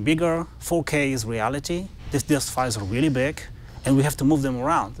files getting bigger, 4K is reality. These files are really big, and we have to move them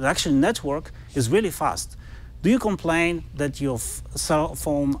around. The actual network is really fast. Do you complain that your cell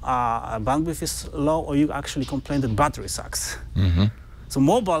phone bandwidth is low, or you actually complain that battery sucks? Mm-hmm. So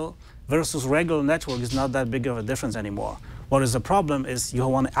mobile versus regular network is not that big of a difference anymore. What is the problem is you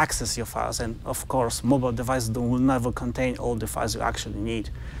want to access your files, and of course, mobile devices will never contain all the files you actually need.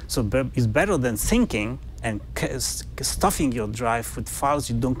 So it's better than syncing and stuffing your drive with files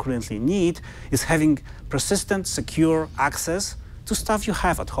you don't currently need, is having persistent, secure access to stuff you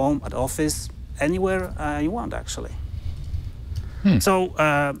have at home, at office, anywhere you want, actually. So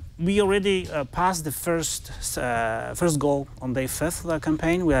we already passed the first goal on day 5th of the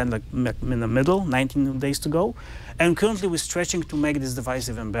campaign. We are in the middle, 19 days to go. And currently we're stretching to make this device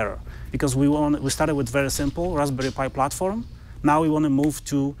even better, because we started with very simple Raspberry Pi platform. Now we want to move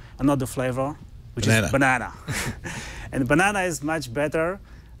to another flavor, which is banana. And banana is much better,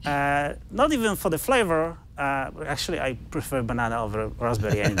 not even for the flavor. Actually, I prefer banana over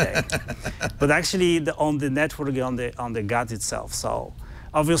raspberry any day. But actually, on the network, on the gut itself. So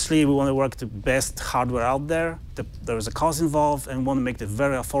obviously, we want to work the best hardware out there. There is a cost involved, and we want to make it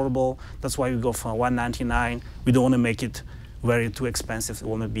very affordable. That's why we go for $199. We don't want to make it too expensive. We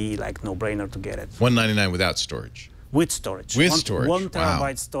want to be like no-brainer to get it. $199 without storage. With storage. With storage. 1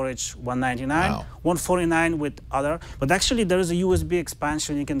 terabyte storage, $199. Wow. $149 with other. But actually, there is a USB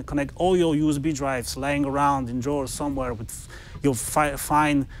expansion. You can connect all your USB drives laying around in drawers somewhere with your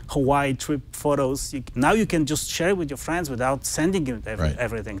fine Hawaii trip photos. Now you can just share it with your friends without sending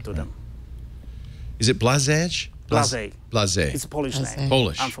everything to them. Is it Blazej? Blazej. Blazej. It's a Polish name.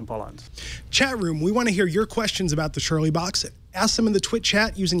 Polish. I'm from Poland. Chat room, we want to hear your questions about the Sherlybox. Ask them in the TWiT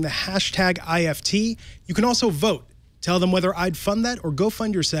chat using the hashtag IFT. You can also vote. Tell them whether I'd fund that or go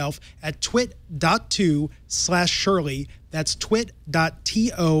fund yourself at twit.to/Sherly. That's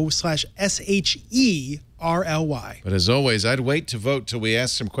twit.to/SHERLY. But as always, I'd wait to vote till we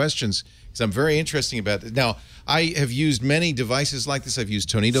ask some questions, because I'm very interested about it. Now, I have used many devices like this. I've used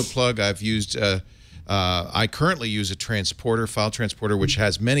Tonito Plug. I've used, I currently use a transporter, file transporter, which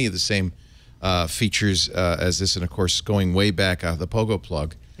has many of the same features as this, and of course, going way back, the Pogo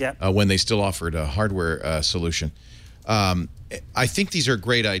Plug, when they still offered a hardware solution. I think these are a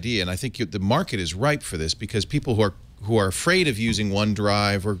great idea, and I think the market is ripe for this, because people who are afraid of using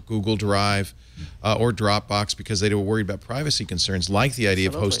OneDrive or Google Drive or Dropbox because they were worried about privacy concerns, like the idea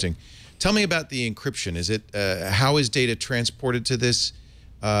of hosting. Tell me about the encryption. Is it how is data transported to this?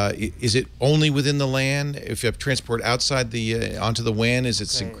 Is it only within the LAN? If you have transport outside the onto the WAN, is it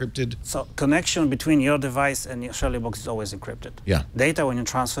encrypted? So connection between your device and your Sherlybox is always encrypted. Yeah. Data when you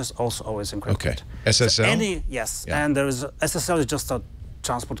transfer is also always encrypted. Okay. SSL? So yes. Yeah. And there is SSL is just a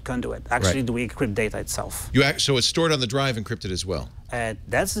transport conduit. Actually, we encrypt data itself. So it's stored on the drive encrypted as well?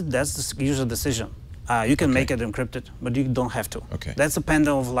 That's the user decision. You can make it encrypted, but you don't have to. Okay. That's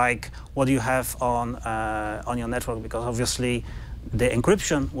dependent of like what you have on your network, because obviously the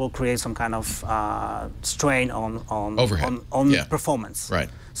encryption will create some kind of strain on performance. Right.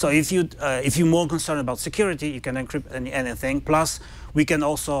 So if you're more concerned about security, you can encrypt anything. Plus, we can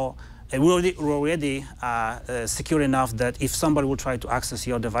also we're already secure enough that if somebody will try to access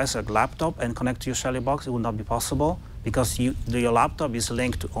your device, like laptop, and connect to your Sherlybox, it will not be possible, because your laptop is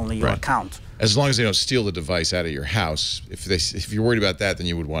linked to only your account. As long as they don't steal the device out of your house. If you're worried about that, then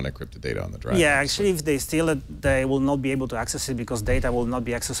you would want to encrypt the data on the drive. Yeah, actually, if they steal it, they will not be able to access it, because data will not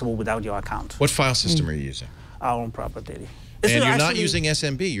be accessible without your account. What file system are you using? Our own proprietary. And you're not using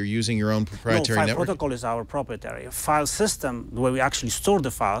SMB, you're using your own proprietary network? No, File Protocol is our proprietary. File system, where we actually store the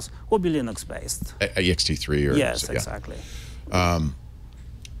files, will be Linux-based. ext3 or... Yes, exactly.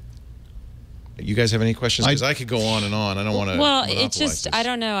 You guys have any questions? Because I could go on and on. I don't want to it's just, I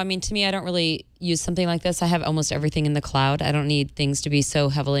don't know. I mean, to me, I don't really use something like this. I have almost everything in the cloud. I don't need things to be so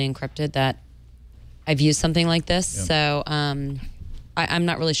heavily encrypted that I've used something like this. Yeah. So I'm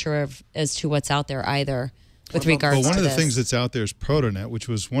not really sure as to what's out there either with regards to this. Well, one of the things that's out there is Protonet, which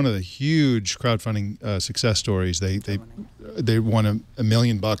was one of the huge crowdfunding success stories. They won $1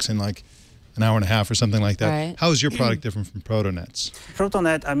 million in like an hour and a half or something like that. Right. How is your product different from Protonet's?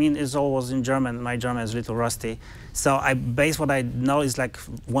 Protonet, I mean, is always in German. My German is a little rusty. So what I know is like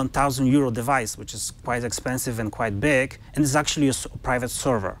 €1,000 device, which is quite expensive and quite big, and it's actually a private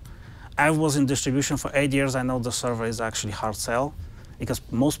server. I was in distribution for 8 years. I know the server is actually hard sell because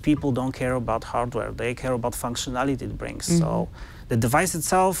most people don't care about hardware. They care about functionality it brings. So the device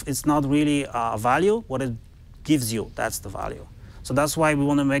itself is not really a value. What it gives you, that's the value. So that's why we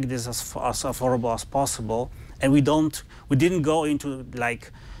want to make this as affordable as possible. And we didn't go into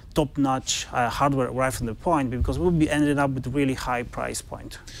like top-notch hardware right from the point because we'll be ended up with a really high price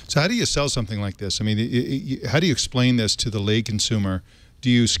point. So how do you sell something like this? I mean, how do you explain this to the lay consumer? Do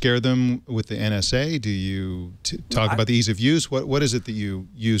you scare them with the NSA? Do you talk about the ease of use? What is it that you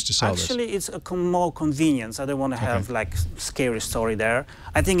use to sell this? Actually, it's more convenience. I don't want to have like scary story there.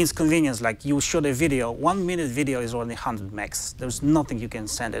 I think it's convenience. Like you shoot a video, 1 minute video is only 100 megs. There's nothing you can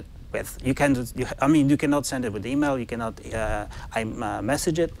send it with. You cannot send it with email. You cannot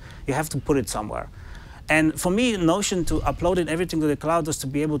message it. You have to put it somewhere. And for me, the notion to upload it everything to the cloud just to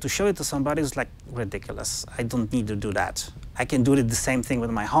be able to show it to somebody is like ridiculous. I don't need to do that. I can do it the same thing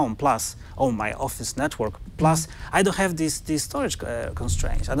with my home, plus my office network. Plus, I don't have these storage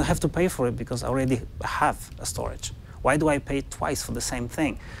constraints. I don't have to pay for it because I already have a storage. Why do I pay twice for the same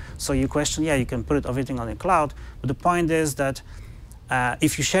thing? So you question, yeah, you can put everything on the cloud, but the point is that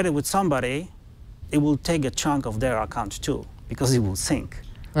if you share it with somebody, it will take a chunk of their account too, because it will sync.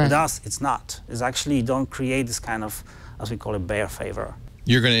 Right. With us, it's not. It's actually, you don't create this kind of, as we call it, bear favor.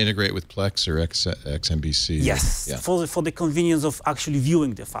 You're going to integrate with Plex or XMBC? Yes, yeah. for the convenience of actually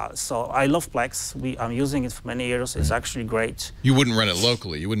viewing the files. So I love Plex. I'm using it for many years. It's actually great. You wouldn't run it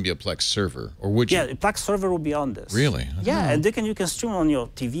locally. You wouldn't be a Plex server, or would you? Yeah, a Plex server will be on this. Really? Yeah, and you can stream on your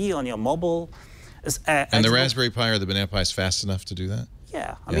TV, on your mobile. And the Raspberry Pi or the Banana Pi is fast enough to do that?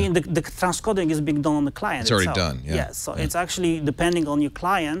 Yeah, I mean, the transcoding is being done on the client itself. It's already done, yeah. Yeah, so it's actually depending on your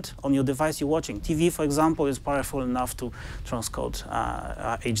client, on your device you're watching. TV, for example, is powerful enough to transcode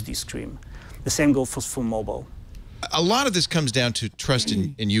HD stream. The same goes for mobile. A lot of this comes down to trust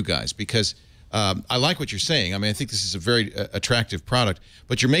in you guys, because I like what you're saying. I mean, I think this is a very attractive product,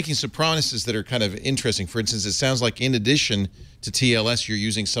 but you're making some promises that are kind of interesting. For instance, it sounds like in addition to TLS, you're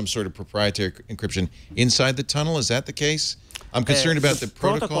using some sort of proprietary encryption inside the tunnel. Is that the case? I'm concerned about the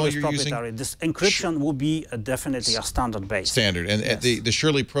protocol you're using. This encryption will be definitely a standard base. Standard, and the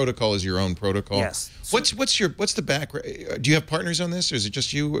Sherly protocol is your own protocol. Yes. So what's the background? Do you have partners on this, or is it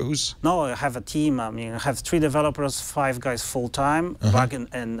just you? Who's? No, I have a team. I mean, I have 3 developers, 5 guys full time back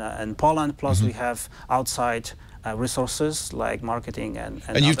in Poland. Plus, we have outside resources like marketing and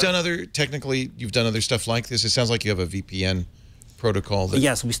you've done you've done other stuff like this. It sounds like you have a VPN protocol.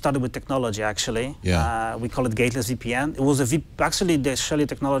 Yes, we started with technology actually. Yeah. We call it gateless VPN. It was actually the Sherly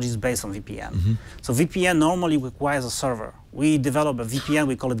technology is based on VPN. So VPN normally requires a server. We develop a VPN,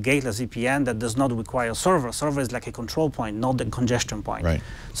 we call it gateless VPN, that does not require a server. Server is like a control point, not the congestion point. Right.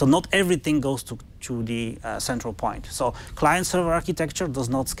 So not everything goes to the central point. So client-server architecture does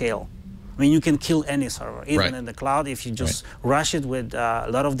not scale. I mean, you can kill any server, even in the cloud. If you just rush it with a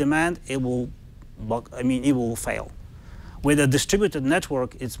lot of demand, it will fail. With a distributed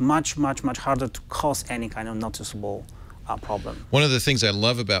network, it's much, much, much harder to cause any kind of noticeable problem. One of the things I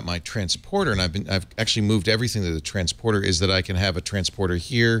love about my transporter, and I've actually moved everything to the transporter, is that I can have a transporter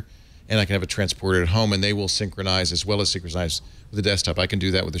here, and I can have a transporter at home, and they will synchronize as well as synchronize with the desktop. I can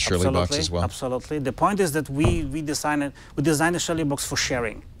do that with the Sherlybox as well. Absolutely. The point is that we designed the Sherlybox for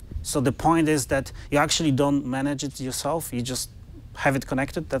sharing. So the point is that you actually don't manage it yourself. You just have it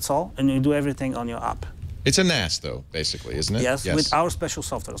connected, that's all, and you do everything on your app. It's a NAS, though, basically, isn't it? Yes, with our special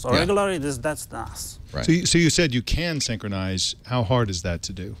software. So regularly, that's NAS. Right. So you said you can synchronize. How hard is that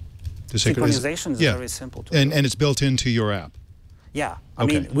to do? Synchronization is very simple to do. And it's built into your app? Yeah. I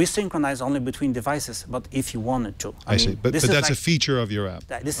mean, we synchronize only between devices, but if you wanted to. I see. But that's like a feature of your app.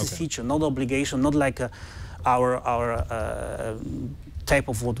 This is a feature, not obligation, not like our type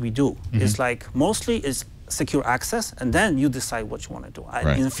of what we do. It's like mostly it's secure access, and then you decide what you want to do.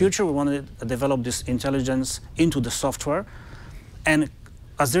 In the future, we want to develop this intelligence into the software. And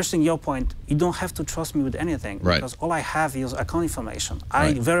addressing your point, you don't have to trust me with anything, because all I have is account information.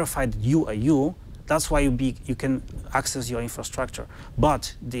 I verified you are you. That's why you can access your infrastructure.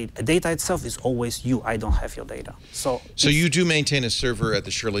 But the data itself is always you. I don't have your data. So you do maintain a server at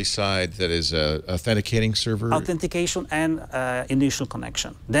the Sherly side that is an authenticating server? Authentication and initial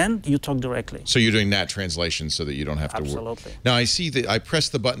connection. Then you talk directly. So you're doing NAT translation so that you don't have to work. Absolutely. Now I see that I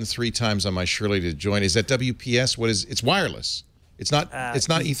pressed the button 3 times on my Sherly to join. Is that WPS? What is? It's wireless. It's not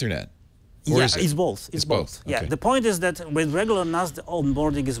Ethernet. Or yeah, is it? it's both. It's both. Yeah. Okay. The point is that with regular NAS, the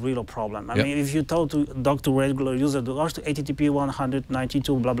onboarding is really a problem. I Yep. mean, if you talk to regular user, to HTTP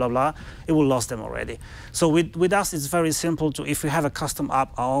 192, blah, blah, blah, it will lose them already. So with us, it's very simple to, if we have a custom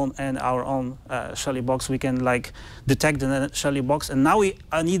app, our own Sherlybox, we can like detect the Sherlybox. And now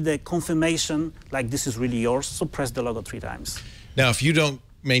I need the confirmation, like this is really yours. So press the logo 3 times. Now, if you don't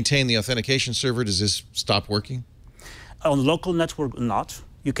maintain the authentication server, does this stop working? On local network, not.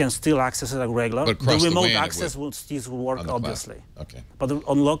 You can still access it like regular. But the across the remote WAN, access will still work, on the obviously. cloud. Okay. But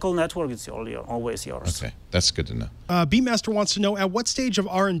on local network, it's always yours. Okay, that's good to know. Beatmaster wants to know, at what stage of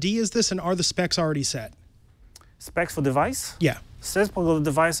R&D is this, and are the specs already set? Specs for device? Yeah. Specs for the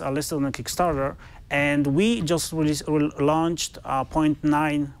device are listed on the Kickstarter, and we just launched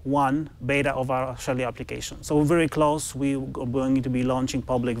 0.91 beta of our Sherly application. So we're very close. We're going to be launching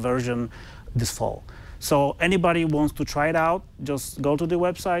public version this fall. So anybody who wants to try it out, just go to the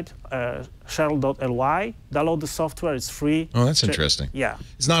website, sherl.ly, download the software, it's free. Oh, that's interesting. Yeah.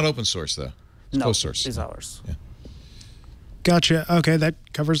 It's not open source, though. It's no, closed source. It's ours. Yeah. Gotcha. Okay, that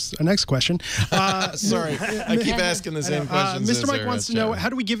covers our next question. Sorry, I keep asking the same questions. Mr. Mike wants to know, how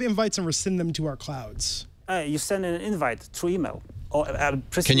do we give invites and rescind them to our clouds? You send an invite through email. Or,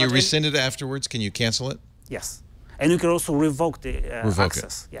 can you rescind it afterwards? Can you cancel it? Yes. And you can also revoke the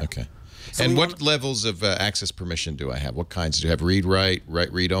access. It. Yeah. Okay. So and what levels of access permission do I have? What kinds do you have? Read, write,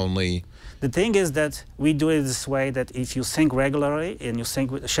 read only? The thing is that we do it this way that if you sync regularly and you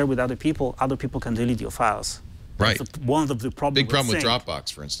share with other people can delete your files. Right. That's one of the problems. Big problem with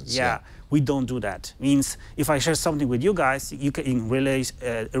Dropbox, for instance. Yeah, we don't do that. Means if I share something with you guys, you can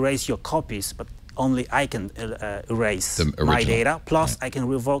erase your copies, but only I can erase my data. Plus, I can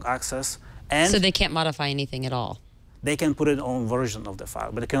revoke access. And so they can't modify anything at all? They can put their own version of the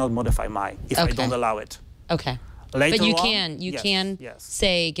file, but they cannot modify mine if I don't allow it. Okay. Later but you on, can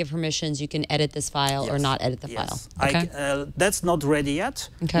say, give permissions, you can edit this file or not edit the file. Okay. That's not ready yet.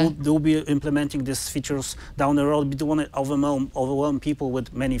 Okay. We'll be implementing these features down the road. We don't want to overwhelm people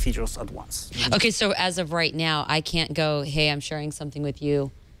with many features at once. Okay, so as of right now, I can't go, hey, I'm sharing something with you.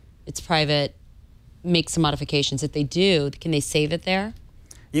 It's private. Make some modifications. If they do, can they save it there?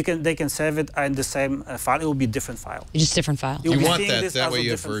 They can save it in the same file. It will be a different file. Just different file. You want that way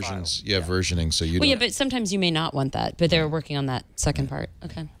you have versions. You have versioning, so you. Well, yeah, but sometimes you may not want that. But they're working on that second part.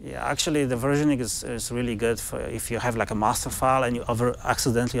 Okay. Yeah, actually, the versioning is really good for if you have like a master file and you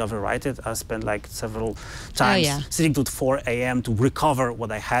accidentally overwrite it. I spent like several times sitting to 4 a.m. to recover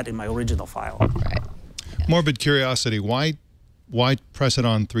what I had in my original file. Right. Yeah. Morbid curiosity: Why press it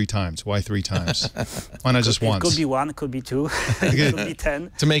on 3 times? Why 3 times? Why not just once? It could be 1, it could be 2, it could be 10.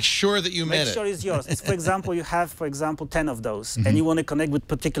 To make sure that you meant it. Make sure it's yours. For example, you have, 10 of those, and you want to connect with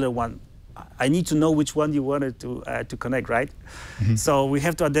particular one. I need to know which one you wanted to connect, right? So we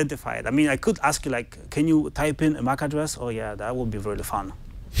have to identify it. I mean, I could ask you, like, can you type in a MAC address? Oh, yeah, that would be really fun.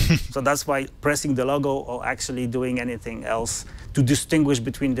 So that's why pressing the logo or actually doing anything else to distinguish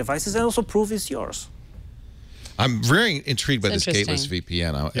between devices and also prove it's yours. I'm very intrigued by this gateless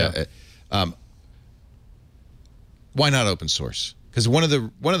VPN. Why not open source? Because one of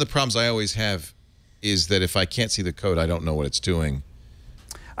the problems I always have is that if I can't see the code, I don't know what it's doing.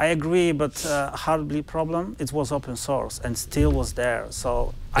 I agree, but hardly problem. It was open source and still was there.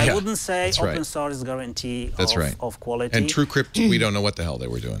 So I wouldn't say open source is guarantee of quality. And TrueCrypt, we don't know what the hell they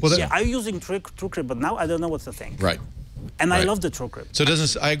were doing. Well, I'm using TrueCrypt, but now I don't know what's the thing. Right. And I love the TrueCrypt. So it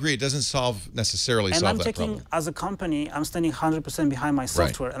doesn't. I agree. It doesn't necessarily solve that problem. And I'm taking, as a company, I'm standing 100% behind my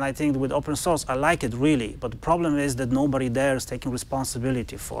software, and I think with open source, I like it really. But the problem is that nobody there is taking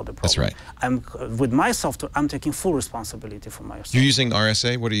responsibility for the problem. That's right. With my software, I'm taking full responsibility for my software. You're using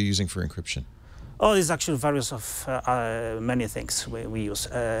RSA. What are you using for encryption? Oh, there's actually various of many things we use.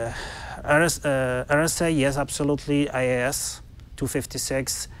 RSA, yes, absolutely. IAS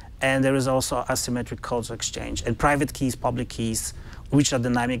 256. And there is also asymmetric codes exchange and private keys, public keys, which are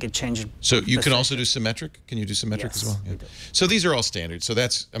dynamic and change. So you can also do symmetric? Can you do symmetric as well? Yeah. So these are all standard. So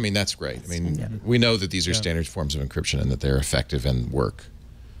that's, I mean, that's great. I mean, we know that these are standard forms of encryption and that they're effective and work.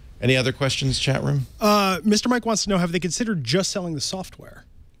 Any other questions, chat room? Mr. Mike wants to know, have they considered just selling the software?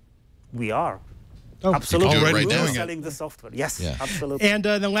 We are. Oh, absolutely. Already we're selling the software. Yes, absolutely. And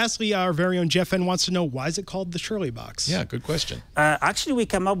then lastly, our very own Jeff N wants to know, why is it called the Sherlybox? Yeah, good question. Actually, we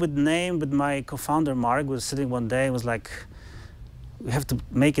came up with the name with my co-founder, Mark. We was sitting one day, was like, we have to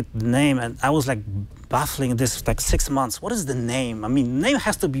make it the name. And I was like baffling this for like 6 months. What is the name? I mean, the name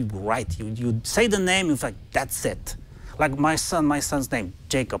has to be right. You say the name, it's like, that's it. Like my son's name,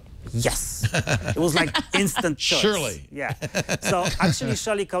 Jacob. Yes. It was like instant choice. Surely. Yeah. So actually,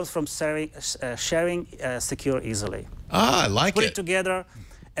 Sherly comes from sharing secure easily. Ah, I like it. Put it together.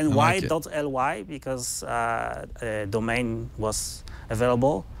 And why .ly? Because a domain was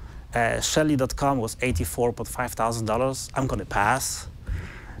available. Sherly.com was $84,500. I'm going to pass.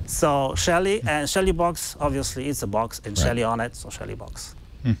 So Sherly and Sherlybox, obviously, it's a box and Sherly on it, so Sherlybox.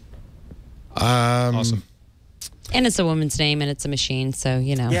 Awesome. And it's a woman's name, and it's a machine, so,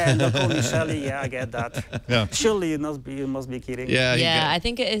 you know. Yeah, don't call me Sherly. Yeah, I get that. Yeah. Surely you must be kidding. Yeah, I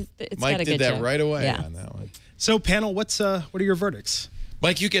think it's Mike got a good did that joke. right away Yeah. on that one. So, panel, what are your verdicts?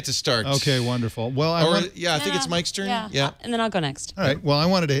 Mike, you get to start. Okay, wonderful. Well, I think it's Mike's turn. Yeah, and then I'll go next. All right. Well, I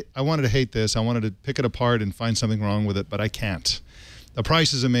wanted to hate this. I wanted to pick it apart and find something wrong with it, but I can't. The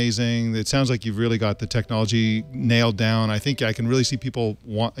price is amazing. It sounds like you've really got the technology nailed down. I think I can really see people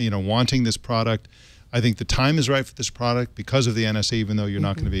wanting this product. I think the time is right for this product because of the NSA, even though you're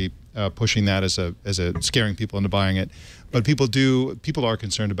not going to be pushing that as a scaring people into buying it. But people are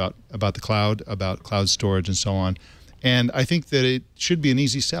concerned about the cloud, about cloud storage, and so on. And I think that it should be an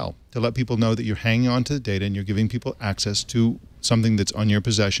easy sell to let people know that you're hanging on to the data and you're giving people access to something that's on your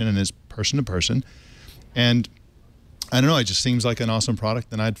possession and is person to person. And I don't know, it just seems like an awesome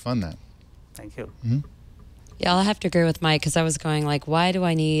product, and I'd fund that. Thank you. Yeah, I'll have to agree with Mike, because I was going like, why do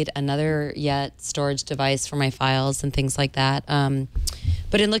I need another storage device for my files and things like that?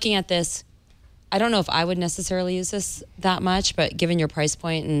 But in looking at this, I don't know if I would necessarily use this that much, but given your price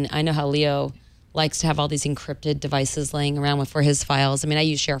point, and I know how Leo likes to have all these encrypted devices laying around for his files. I mean, I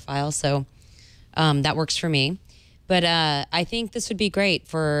use share files, so that works for me. But I think this would be great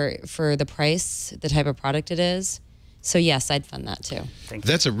for the price, the type of product it is. So yes, I'd fund that too.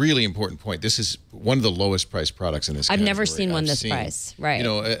 That's a really important point. This is one of the lowest priced products in this category. I've never seen one this price. Right. You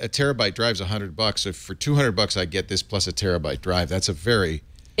know, a terabyte drive's $100. So for $200, I get this plus a terabyte drive. That's a very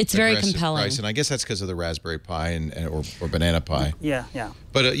very compelling price, and I guess that's because of the Raspberry Pi or Banana Pi. Yeah.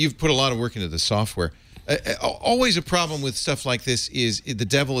 But you've put a lot of work into the software. Always a problem with stuff like this is the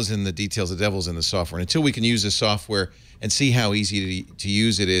devil is in the details. The devil's in the software. And until we can use the software and see how easy to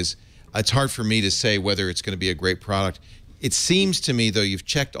use it is, it's hard for me to say whether it's going to be a great product. It seems to me, though, you've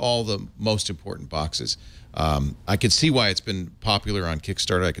checked all the most important boxes. I could see why it's been popular on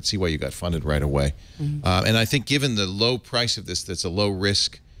Kickstarter. I could see why you got funded right away. And I think given the low price of this, that's a low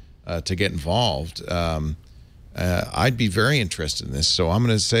risk to get involved, I'd be very interested in this. So I'm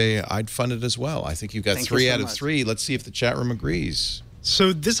going to say I'd fund it as well. I think you've got 3 out of 3. Let's see if the chat room agrees.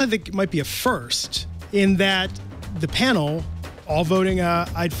 So this, I think, might be a first in that the panel all voting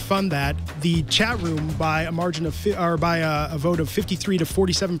I'd fund that. The chat room by a margin of by a vote of 53 to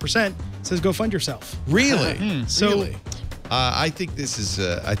 47% says go fund yourself. Really? Really? I think this is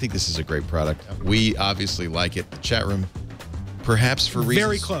a great product. We obviously like it. The chat room, perhaps for reasons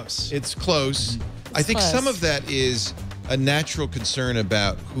very close. It's close. I think some of that is a natural concern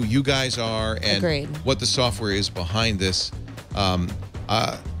about who you guys are and what the software is behind this.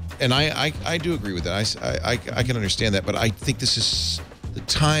 And I do agree with that. I can understand that, but I think the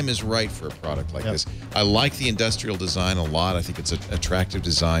time is right for a product like this. I like the industrial design a lot. I think it's an attractive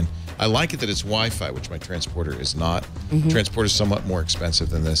design. I like it that it's Wi-Fi, which my transporter is not. Transporter is somewhat more expensive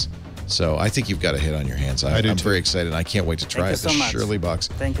than this. So I think you've got a hit on your hands. I'm very excited, and I can't wait to try it. The Sherlybox.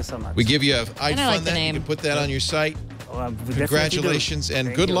 Thank you so much. We give you I'd fund that. You can put that on your site. Congratulations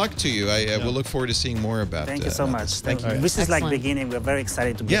and good luck to you. We'll look forward to seeing more about it. Thank you so much. Thank you. This is like beginning. We're very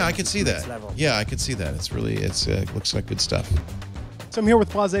excited to be I can see that. Yeah, I can see that. It's really, looks like good stuff. So I'm here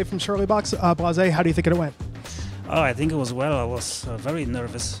with Blase from Sherlybox. Blase, how do you think it went? Oh, I think it was well. I was very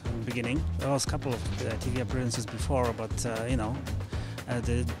nervous in the beginning. There was a couple of TV appearances before, but you know,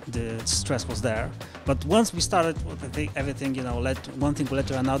 the stress was there. But once we started, I think everything, you know, one thing led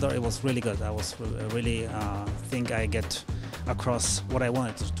to another. It was really good. I was really think I get across what I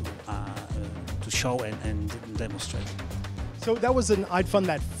wanted to show and demonstrate. So that was an I'd fund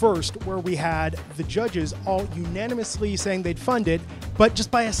that first, where we had the judges all unanimously saying they'd fund it, but just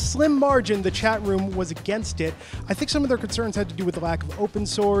by a slim margin, the chat room was against it. I think some of their concerns had to do with the lack of open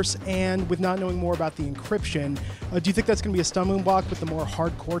source and with not knowing more about the encryption. Do you think that's going to be a stumbling block with the more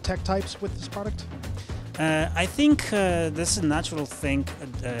hardcore tech types with this product? I think this is a natural thing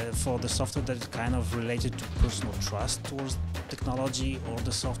for the software that is kind of related to personal trust towards technology or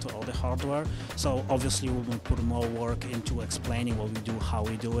the software or the hardware. So obviously we will put more work into explaining what we do, how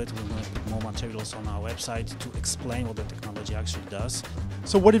we do it. We're going to put more materials on our website to explain what the technology actually does.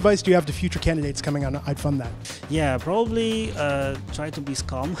 So what advice do you have to future candidates coming on I'd fund that? Yeah, probably try to be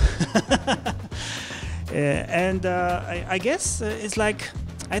calm. And I guess it's like,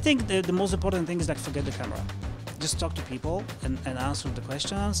 I think the most important thing is like forget the camera. Just talk to people and answer the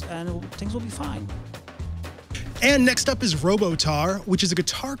questions and things will be fine. And next up is RoboTar, which is a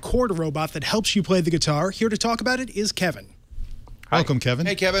guitar chord robot that helps you play the guitar. Here to talk about it is Kevin. Welcome, Kevin.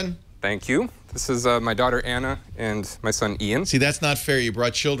 Hey, Kevin. Thank you. This is my daughter Anna and my son Ian. See, that's not fair. You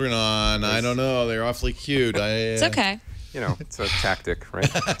brought children on. I don't know. They're awfully cute. It's okay. You know, it's a tactic, right?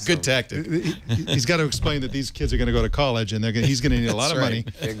 Good tactic. He's got to explain that these kids are going to go to college and he's going to need a lot of money.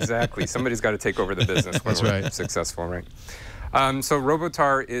 Exactly. Somebody's got to take over the business when we're successful, right? So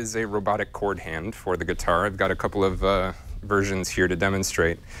RoboTar is a robotic chord hand for the guitar. I've got a couple of versions here to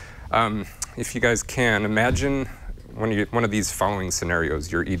demonstrate. If you guys can, imagine one of these following scenarios.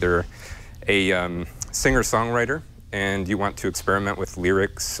 You're either a singer-songwriter and you want to experiment with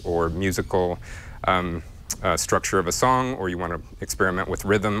lyrics or musical structure of a song, or you want to experiment with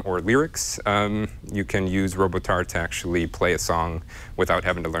rhythm or lyrics, you can use RoboTar to actually play a song without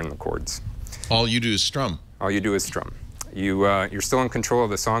having to learn the chords. All you do is strum. All you do is strum. You're still in control of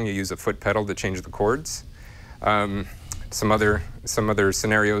the song. You use a foot pedal to change the chords. Some other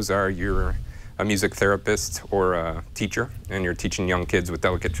scenarios are you're a music therapist or a teacher, and you're teaching young kids with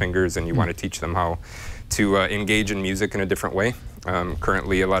delicate fingers, and you want to teach them how to engage in music in a different way.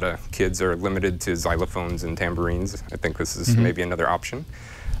 Currently, a lot of kids are limited to xylophones and tambourines. I think this is maybe another option.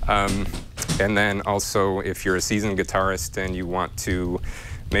 And then also, if you're a seasoned guitarist and you want to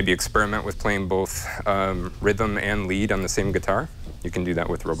maybe experiment with playing both rhythm and lead on the same guitar, you can do that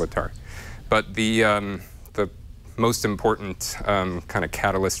with RoboTar. But the most important kind of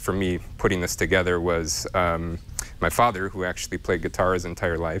catalyst for me putting this together was my father, who actually played guitar his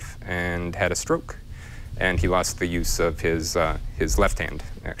entire life and had a stroke. And he lost the use of his left hand,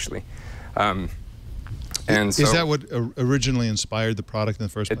 actually. And so, is that what originally inspired the product in the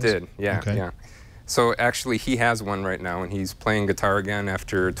first place? It did, yeah. Okay. Yeah. So actually, he has one right now, and he's playing guitar again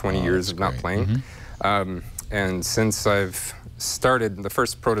after 20 years of not playing. And since I've started, the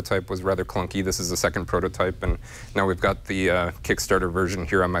first prototype was rather clunky. This is the second prototype, and now we've got the Kickstarter version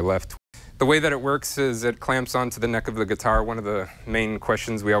here on my left. The way that it works is it clamps onto the neck of the guitar. One of the main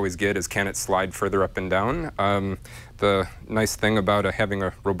questions we always get is, can it slide further up and down? The nice thing about having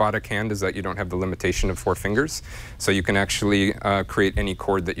a robotic hand is that you don't have the limitation of 4 fingers. So you can actually create any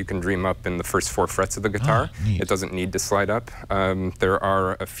chord that you can dream up in the first 4 frets of the guitar. It doesn't need to slide up. There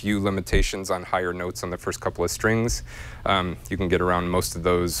are a few limitations on higher notes on the first couple of strings. You can get around most of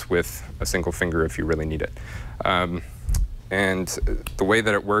those with a single finger if you really need it. And the way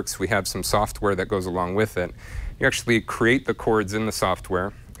that it works, we have some software that goes along with it. You actually create the chords in the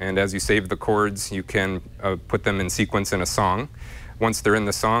software, and as you save the chords, you can put them in sequence in a song. Once they're in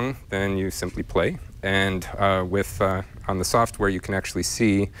the song, then you simply play. And on the software, you can actually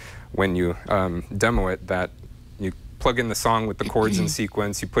see when you demo it that you plug in the song with the chords in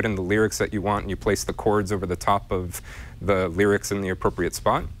sequence, you put in the lyrics that you want, and you place the chords over the top of the lyrics in the appropriate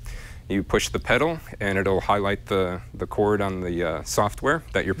spot. You push the pedal, and it'll highlight the chord on the software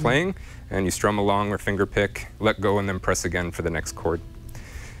that you're playing, and you strum along or finger pick, let go, and then press again for the next chord.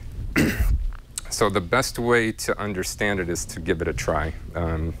 So the best way to understand it is to give it a try.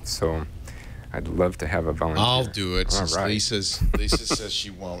 So I'd love to have a volunteer. I'll do it. Since Lisa says she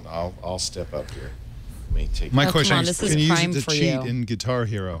won't, I'll step up here. Let me take My question is, can you use it to cheat in Guitar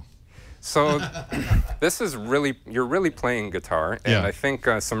Hero? So this is really, you're really playing guitar, and I think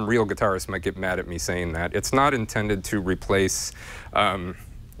some real guitarists might get mad at me saying that. It's not intended to replace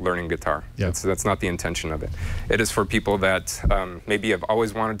learning guitar. That's not the intention of it. It is for people that maybe have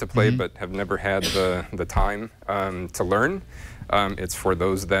always wanted to play but have never had the time to learn. It's for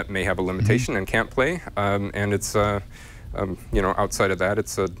those that may have a limitation and can't play, and it's, you know, outside of that,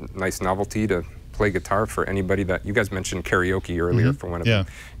 it's a nice novelty to play guitar for anybody that, you guys mentioned karaoke earlier for one of them.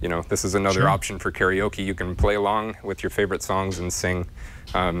 You know, this is another option for karaoke. You can play along with your favorite songs and sing.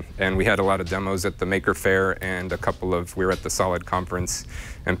 And we had a lot of demos at the Maker Faire, and we were at the Solid Conference,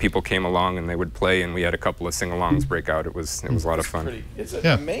 and people came along and they would play, and we had a couple of sing-alongs break out. It was a lot of fun. It's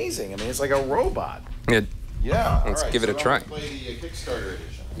amazing. I mean, it's like a robot. Let's give it a try. Play the Kickstarter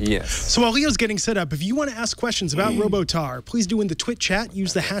edition. Yes. So while Leo's getting set up, if you want to ask questions about RoboTar, please do in the TWiT chat,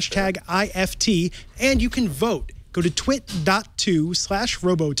 use the hashtag IFT, and you can vote. Go to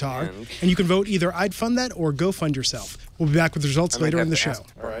twit.to/RoboTar, and you can vote either I'd fund that or go fund yourself. We'll be back with the results later in the show.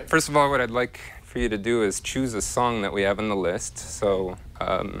 First of all, what I'd like for you to do is choose a song that we have on the list. So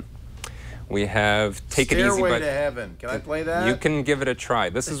we have Take It Easy. Stairway to Heaven. Can I play that? You can give it a try.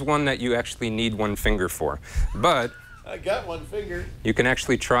 This is one that you actually need one finger for. But I got one finger. You can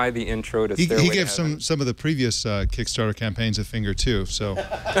actually try the intro to Stairway to Heaven. He gave some of the previous Kickstarter campaigns a finger too, so.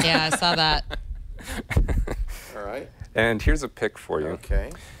 Yeah, I saw that. All right. And here's a pick for you. Okay.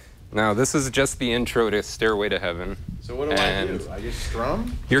 Now, this is just the intro to Stairway to Heaven. So what do I do? I just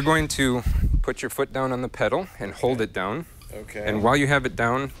strum? You're going to put your foot down on the pedal and hold it down. Okay. And while you have it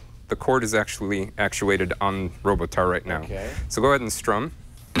down, the chord is actually actuated on RoboTar right now. Okay. So go ahead and strum.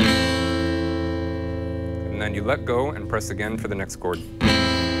 And then you let go and press again for the next chord.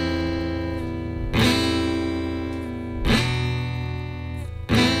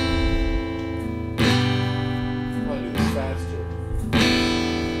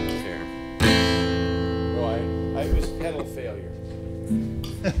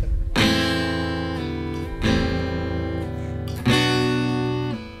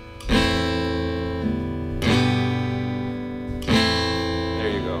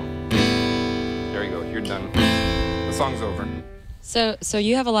 Song's over. So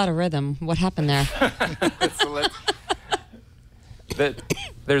you have a lot of rhythm. What happened there?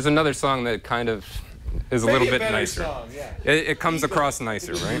 There's another song that kind of is a little bit nicer. Song, yeah. It comes across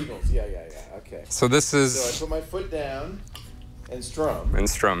nicer, right? Yeah. Okay. So this is. So I put my foot down and strum. And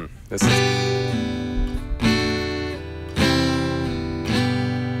strum. This is.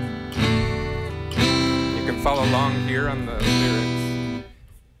 You can follow along here on the lyrics.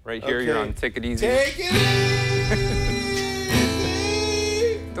 Right here, you're on Take It Easy. Take it easy.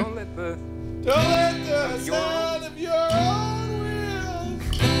 Don't let the sound of your own wheels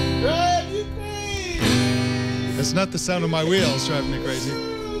drive you crazy. That's not the sound of my wheels driving me crazy. You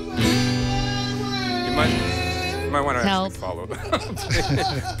might want to actually follow.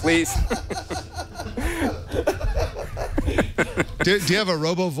 Please. Do you have a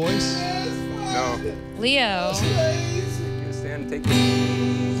robo voice? No. Leo. Stand, take it easy.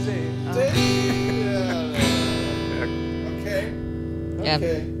 Yeah.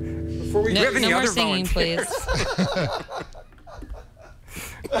 Okay. Before we no more singing, please.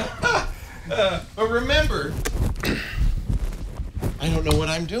 But remember, I don't know what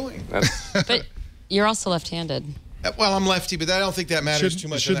I'm doing. But you're also left-handed. Well, I'm lefty, but I don't think that matters too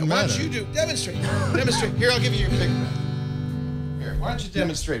much. Shouldn't Why matter. don't you do? Demonstrate. Demonstrate. Here, I'll give you your pick. Here, why don't you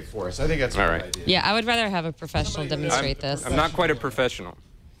demonstrate for us? I think that's a good idea. Yeah, I would rather have a professional demonstrate this. I'm not quite a professional.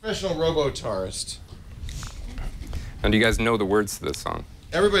 Professional robotarist. And do you guys know the words to this song?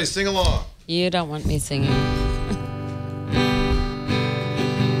 Everybody sing along. You don't want me singing.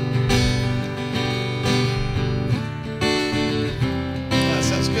 That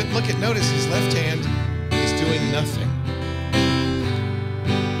sounds good. Look at, notice his left hand is doing nothing.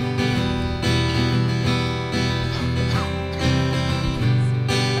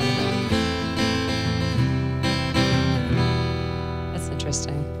 That's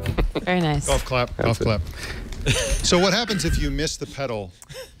interesting. Very nice. Golf clap. Golf clap. So what happens if you miss the pedal?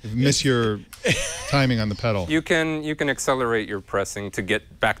 If you miss your timing on the pedal? You can accelerate your pressing to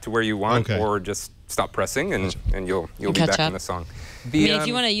get back to where you want, or just stop pressing and you'll be back in the song. I mean, if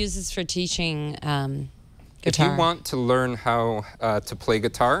you want to use this for teaching guitar. If you want to learn how to play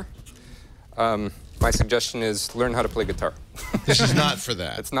guitar, my suggestion is learn how to play guitar. This is not for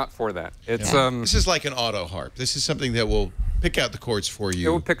that. It's not for that. It's this is like an auto harp. This is something that will pick out the chords for you.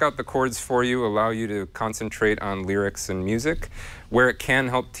 It will pick out the chords for you, allow you to concentrate on lyrics and music. Where it can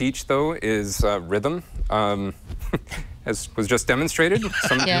help teach, though, is rhythm. As was just demonstrated,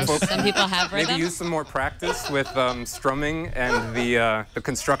 some people have rhythm. Maybe use some more practice with strumming and the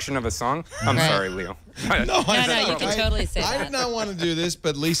construction of a song. I'm sorry, Leo. No, you can totally say that. I did not want to do this,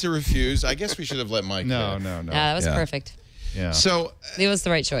 but Lisa refused. I guess we should have let Mike. No. Yeah, that was perfect. Yeah. So it was the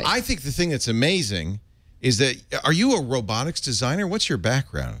right choice. I think the thing that's amazing is that, are you a robotics designer? What's your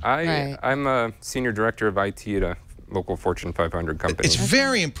background? I'm a senior director of IT at a local Fortune 500 company. It's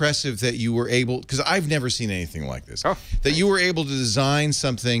very impressive that you were able, because I've never seen anything like this, that you were able to design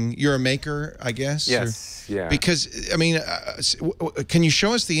something. You're a maker, I guess? Yes, yeah. Because, I mean, can you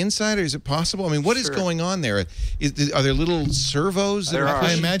show us the inside, or is it possible? I mean, what is going on there? Are there little servos? There are.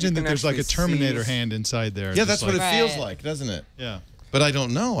 I imagine that there's like a Terminator hand inside there. Yeah, that's what it feels like, doesn't it? Yeah. But I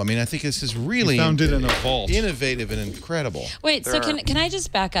don't know. I mean, I think this is really found it in a vault. Innovative and incredible. Wait, so can I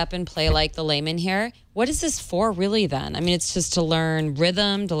just back up and play like the layman here? What is this for, really? Then I mean, it's just to learn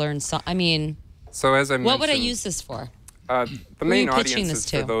rhythm, to learn song. I mean, so as I mentioned, what would I use this for? The main audience is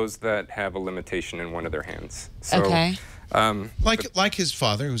for those that have a limitation in one of their hands. So, okay. Like his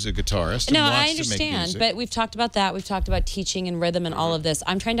father, who's a guitarist. No, and wants I understand, but we've talked about that. We've talked about teaching and rhythm and all of this.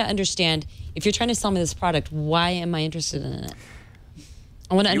 I'm trying to understand, if you're trying to sell me this product, why am I interested in it?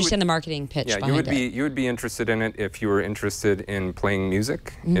 I want to understand the marketing pitch behind it. You would be interested in it if you were interested in playing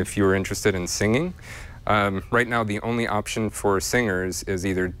music, if you were interested in singing. Right now, the only option for singers is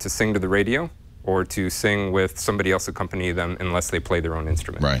either to sing to the radio or to sing with somebody else accompany them unless they play their own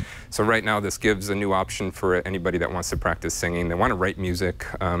instrument. Right. So right now, this gives a new option for anybody that wants to practice singing. They want to write music.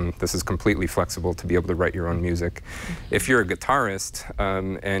 This is completely flexible to be able to write your own music. If you're a guitarist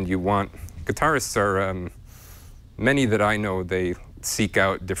and you want, guitarists are, many that I know, they seek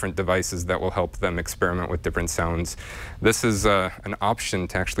out different devices that will help them experiment with different sounds. This is an option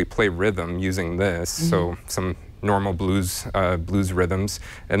to actually play rhythm using this, so some normal blues rhythms,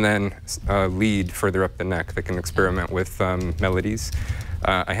 and then lead further up the neck that can experiment with melodies.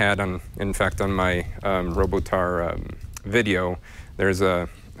 I had, in fact, on my RoboTar video, there's a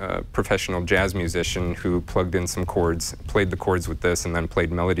professional jazz musician who plugged in some chords, played the chords with this, and then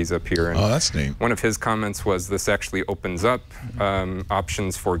played melodies up here. And oh, that's neat. One of his comments was this actually opens up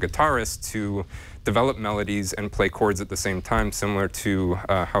options for guitarists to develop melodies and play chords at the same time, similar to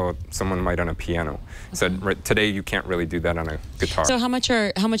how someone might on a piano. Said right, today you can't really do that on a guitar. So how much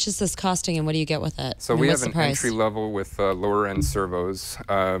is this costing, and what do you get with it? So we have an entry level with lower end servos,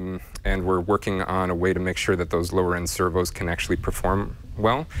 and we're working on a way to make sure that those lower end servos can actually perform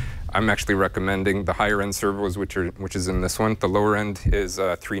well. I'm actually recommending the higher end servos, which is in this one. The lower end is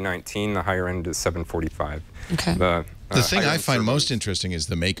 $319. The higher end is $745. Okay. The thing I find most interesting is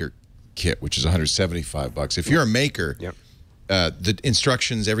the maker kit, which is $175. If you're a maker, the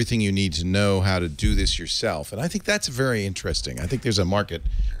instructions, everything you need to know how to do this yourself, and I think that's very interesting. I think there's a market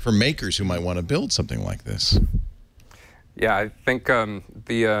for makers who might want to build something like this. Yeah, I think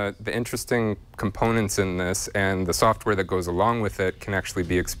the interesting components in this and the software that goes along with it can actually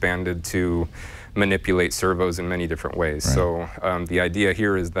be expanded to manipulate servos in many different ways. Right. So the idea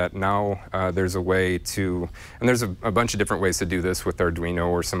here is that now there's a way to, and there's a bunch of different ways to do this with Arduino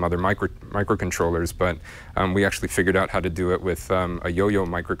or some other microcontrollers, but we actually figured out how to do it with a yo-yo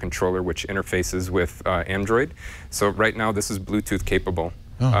microcontroller, which interfaces with Android. So right now this is Bluetooth capable.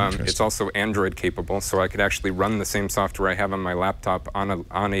 Oh, it's also Android capable, so I could actually run the same software I have on my laptop on a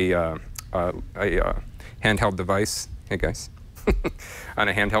handheld device. Hey guys. On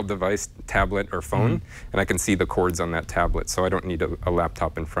a handheld device, tablet or phone, and I can see the chords on that tablet, so I don't need a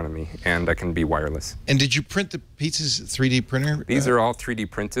laptop in front of me, and I can be wireless. And did you print the pieces 3D printer? These are all 3D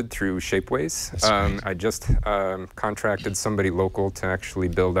printed through Shapeways. I just contracted somebody local to actually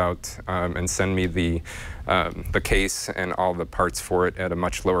build out and send me the case and all the parts for it at a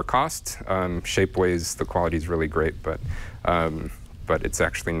much lower cost. Shapeways, the quality is really great, but it's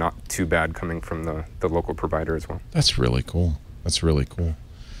actually not too bad coming from the local provider as well. That's really cool. That's really cool.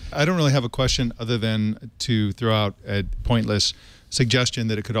 I don't really have a question other than to throw out a pointless suggestion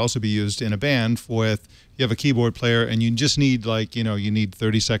that it could also be used in a band with, you have a keyboard player and you just need, like, you know, you need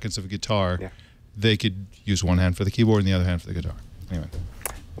 30 seconds of a guitar. Yeah. They could use one hand for the keyboard and the other hand for the guitar. Anyway.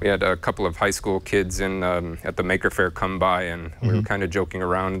 We had a couple of high school kids in at the Maker Faire come by, and we were kind of joking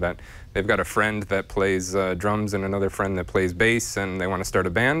around that they've got a friend that plays drums and another friend that plays bass, and they want to start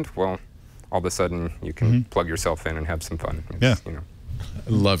a band. Well, all of a sudden you can plug yourself in and have some fun. It's, you know. I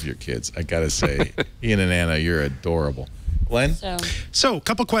love your kids, I gotta say. Ian and Anna, you're adorable. Glenn? So a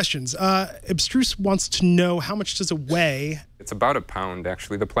couple questions. Abstruse wants to know, how much does it weigh? It's about a pound,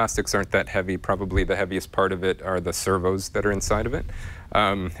 actually. The plastics aren't that heavy. Probably the heaviest part of it are the servos that are inside of it.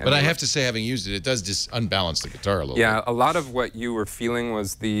 But I have to say, having used it, it does just unbalance the guitar a little bit. Yeah, a lot of what you were feeling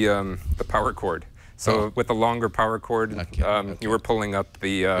was the power cord. So with the longer power cord, you were pulling up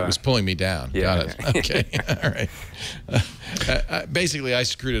the... it was pulling me down. Yeah. Got it. Okay. All right. Basically, I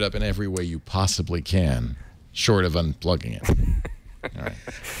screwed it up in every way you possibly can, short of unplugging it. All right.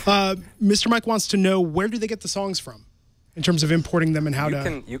 Mr. Mike wants to know, where do they get the songs from in terms of importing them and how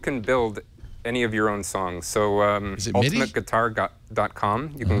You can build any of your own songs. So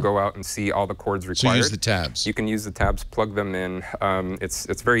ultimateguitar.com, you can go out and see all the chords required. So use the tabs. You can use the tabs, plug them in.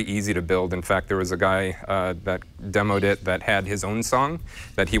 It's very easy to build. In fact, there was a guy that demoed it that had his own song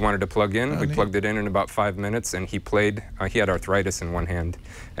that he wanted to plug in. We plugged it in about 5 minutes, and he played. He had arthritis in one hand,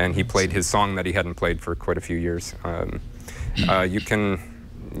 and he played his song that he hadn't played for quite a few years.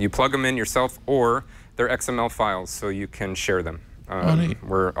 You plug them in yourself, or they're XML files, so you can share them.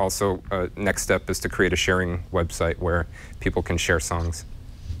 We're also, next step is to create a sharing website where people can share songs.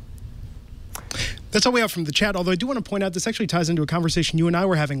 That's all we have from the chat, although I do want to point out this actually ties into a conversation you and I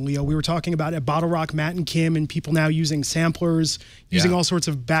were having, Leo. We were talking about at Bottle Rock, Matt and Kim, and people now using samplers, using all sorts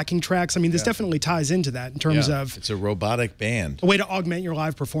of backing tracks. I mean, this definitely ties into that in terms of... It's a robotic band. A way to augment your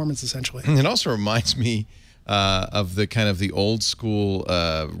live performance, essentially. It also reminds me of the kind of the old school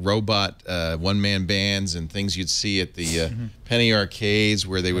robot one-man bands and things you'd see at the penny arcades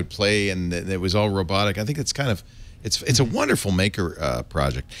where they would play, and it was all robotic. I think it's kind of... It's a wonderful maker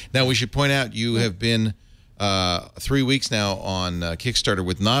project. Now, we should point out you have been 3 weeks now on Kickstarter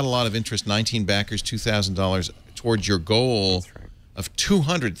with not a lot of interest, 19 backers, $2,000 towards your goal of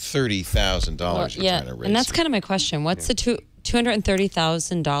 $230,000 well, you're trying to raise. And that's kind of my question. What's the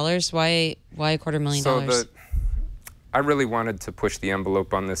 $230,000? Why $250,000? I really wanted to push the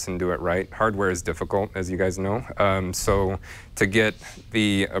envelope on this and do it right. Hardware is difficult, as you guys know. So to get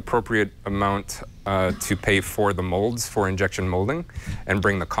the appropriate amount to pay for the molds for injection molding and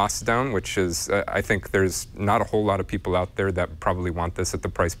bring the costs down, which is, I think there's not a whole lot of people out there that probably want this at the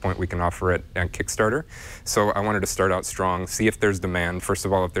price point we can offer it at Kickstarter. So I wanted to start out strong, see if there's demand, first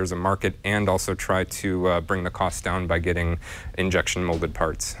of all, if there's a market, and also try to bring the costs down by getting injection molded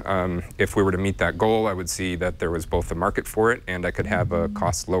parts. If we were to meet that goal, I would see that there was both a market for it and I could have a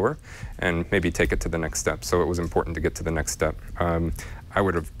cost lower and maybe take it to the next step. So it was important to get to the next step. I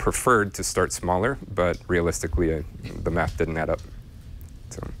would have preferred to start smaller, but realistically, the math didn't add up.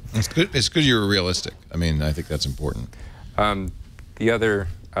 So it's good. It's good you're realistic. I mean, I think that's important. The other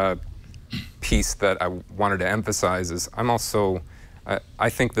piece that I wanted to emphasize is I'm also, I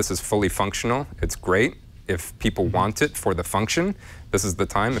think this is fully functional. It's great. If people want it for the function, this is the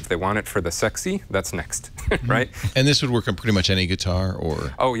time. If they want it for the sexy, that's next, right? And this would work on pretty much any guitar,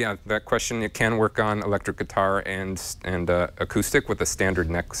 or? Oh yeah, that question, it can work on electric guitar and acoustic with a standard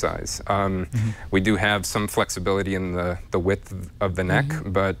neck size. We do have some flexibility in the width of the neck,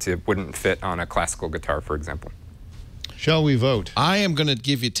 but it wouldn't fit on a classical guitar, for example. Shall we vote? I am going to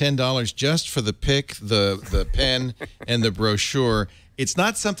give you $10 just for the pick, the pen, and the brochure. It's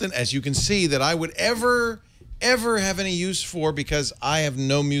not something, as you can see, that I would ever have any use for because I have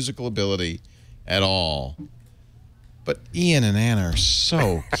no musical ability at all. But Ian and Anna are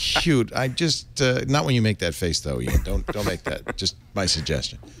so cute. I just, not when you make that face though, Ian. Don't make that. Just my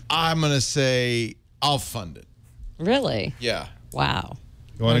suggestion. I'm going to say I'll fund it. Really? Yeah. Wow.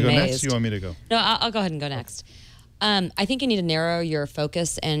 You want to go next? Or you want me to go? No, I'll go ahead and go next. I think you need to narrow your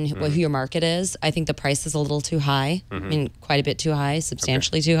focus and who your market is. I think the price is a little too high. I mean, quite a bit too high,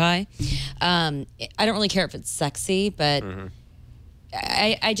 substantially too high. I don't really care if it's sexy, but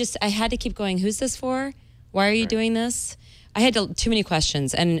I had to keep going, who's this for? Why are you doing this? I had too many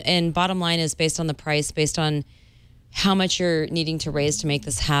questions. And bottom line is, based on the price, based on how much you're needing to raise to make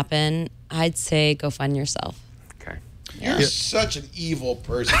this happen, I'd say go fund yourself. You're such an evil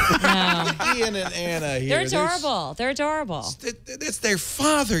person. No. Ian and Anna here. They're adorable. They're adorable. It's their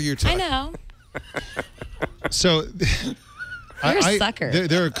father you're talking. I know. So, You're a sucker.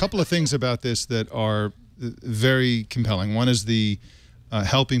 There are a couple of things about this that are very compelling. One is the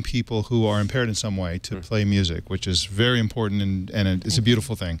helping people who are impaired in some way to play music, which is very important and it's a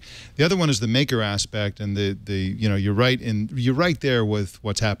beautiful thing. The other one is the maker aspect, and you're right there with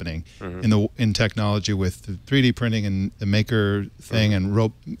what's happening in technology with the 3D printing and the maker thing,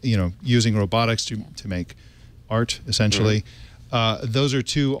 and using robotics to make art essentially. Those are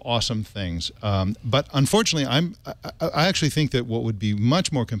two awesome things. But unfortunately, I actually think that what would be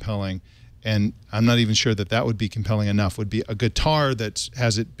much more compelling, and I'm not even sure that that would be compelling enough, would be a guitar that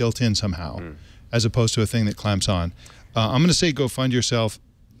has it built in somehow, as opposed to a thing that clamps on. I'm going to say go fund yourself,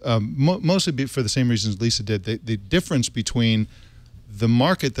 mostly for the same reasons Lisa did. The difference between the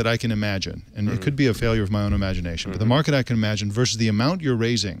market that I can imagine, and it could be a failure of my own imagination, but the market I can imagine versus the amount you're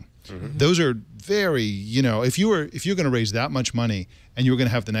raising, those are very, if you're going to raise that much money and you're going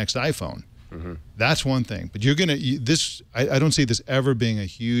to have the next iPhone, that's one thing. But you're gonna I don't see this ever being a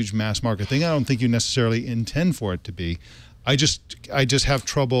huge mass market thing. I don't think you necessarily intend for it to be. I just have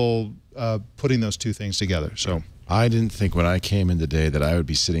trouble putting those two things together. So I didn't think when I came in today that I would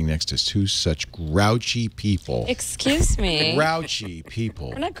be sitting next to two such grouchy people. Excuse me. Grouchy people.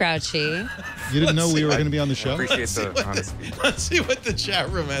 We're not grouchy. You didn't know we were going to be on the show? I appreciate the honesty. Let's see what the chat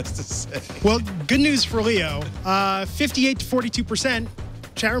room has to say. Well, good news for Leo. 58 to 42%.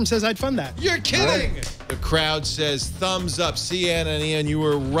 Chat room says I'd fund that. You're kidding! The crowd says thumbs up. See, Anna and Ian, you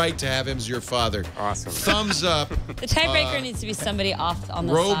were right to have him as your father. Awesome. Thumbs up. The tiebreaker needs to be somebody off on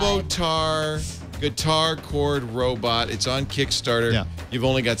the RoboTar guitar chord robot. It's on Kickstarter. Yeah. You've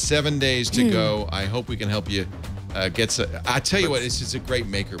only got 7 days to go. I hope we can help you get some. I tell you what, this is a great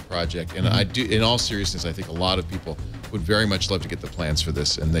maker project, and I do. In all seriousness, I think a lot of people would very much love to get the plans for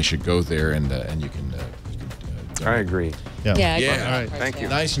this, and they should go there and you can. I agree. Yeah. Yeah. All right. Thank you.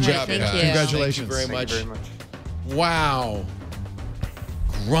 Nice job, thank guys. you. Congratulations. Thank you very much. Thank you very much. Wow.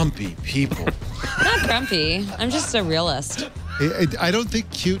 Grumpy people. I'm not grumpy. I'm just a realist. I don't think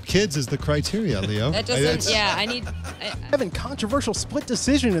cute kids is the criteria, Leo. That doesn't. Yeah, I need. Evan, controversial split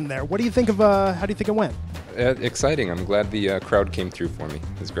decision in there. What do you think of? How do you think it went? Exciting. I'm glad the crowd came through for me.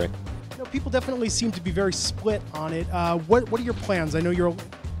 It's great. People definitely seem to be very split on it. What are your plans? I know you're a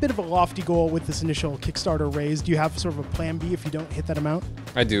bit of a lofty goal with this initial Kickstarter raise. Do you have sort of a plan B if you don't hit that amount?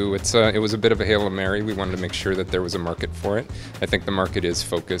 I do. It was a bit of a Hail Mary. We wanted to make sure that there was a market for it. I think the market is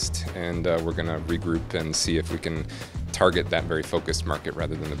focused, and we're going to regroup and see if we can target that very focused market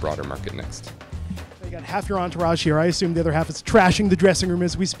rather than the broader market next. You got half your entourage here. I assume the other half is trashing the dressing room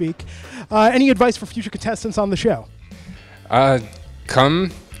as we speak. Any advice for future contestants on the show?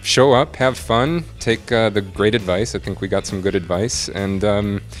 Come, show up, have fun, take the great advice. I think we got some good advice, and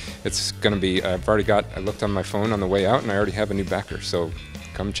it's going to be, I looked on my phone on the way out, and I already have a new backer, so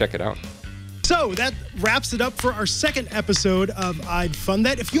come check it out. So that wraps it up for our second episode of I'd Fund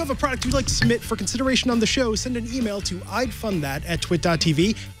That. If you have a product you'd like to submit for consideration on the show, send an email to idfundthat@twit.tv,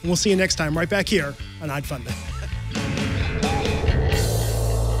 and we'll see you next time right back here on I'd Fund That.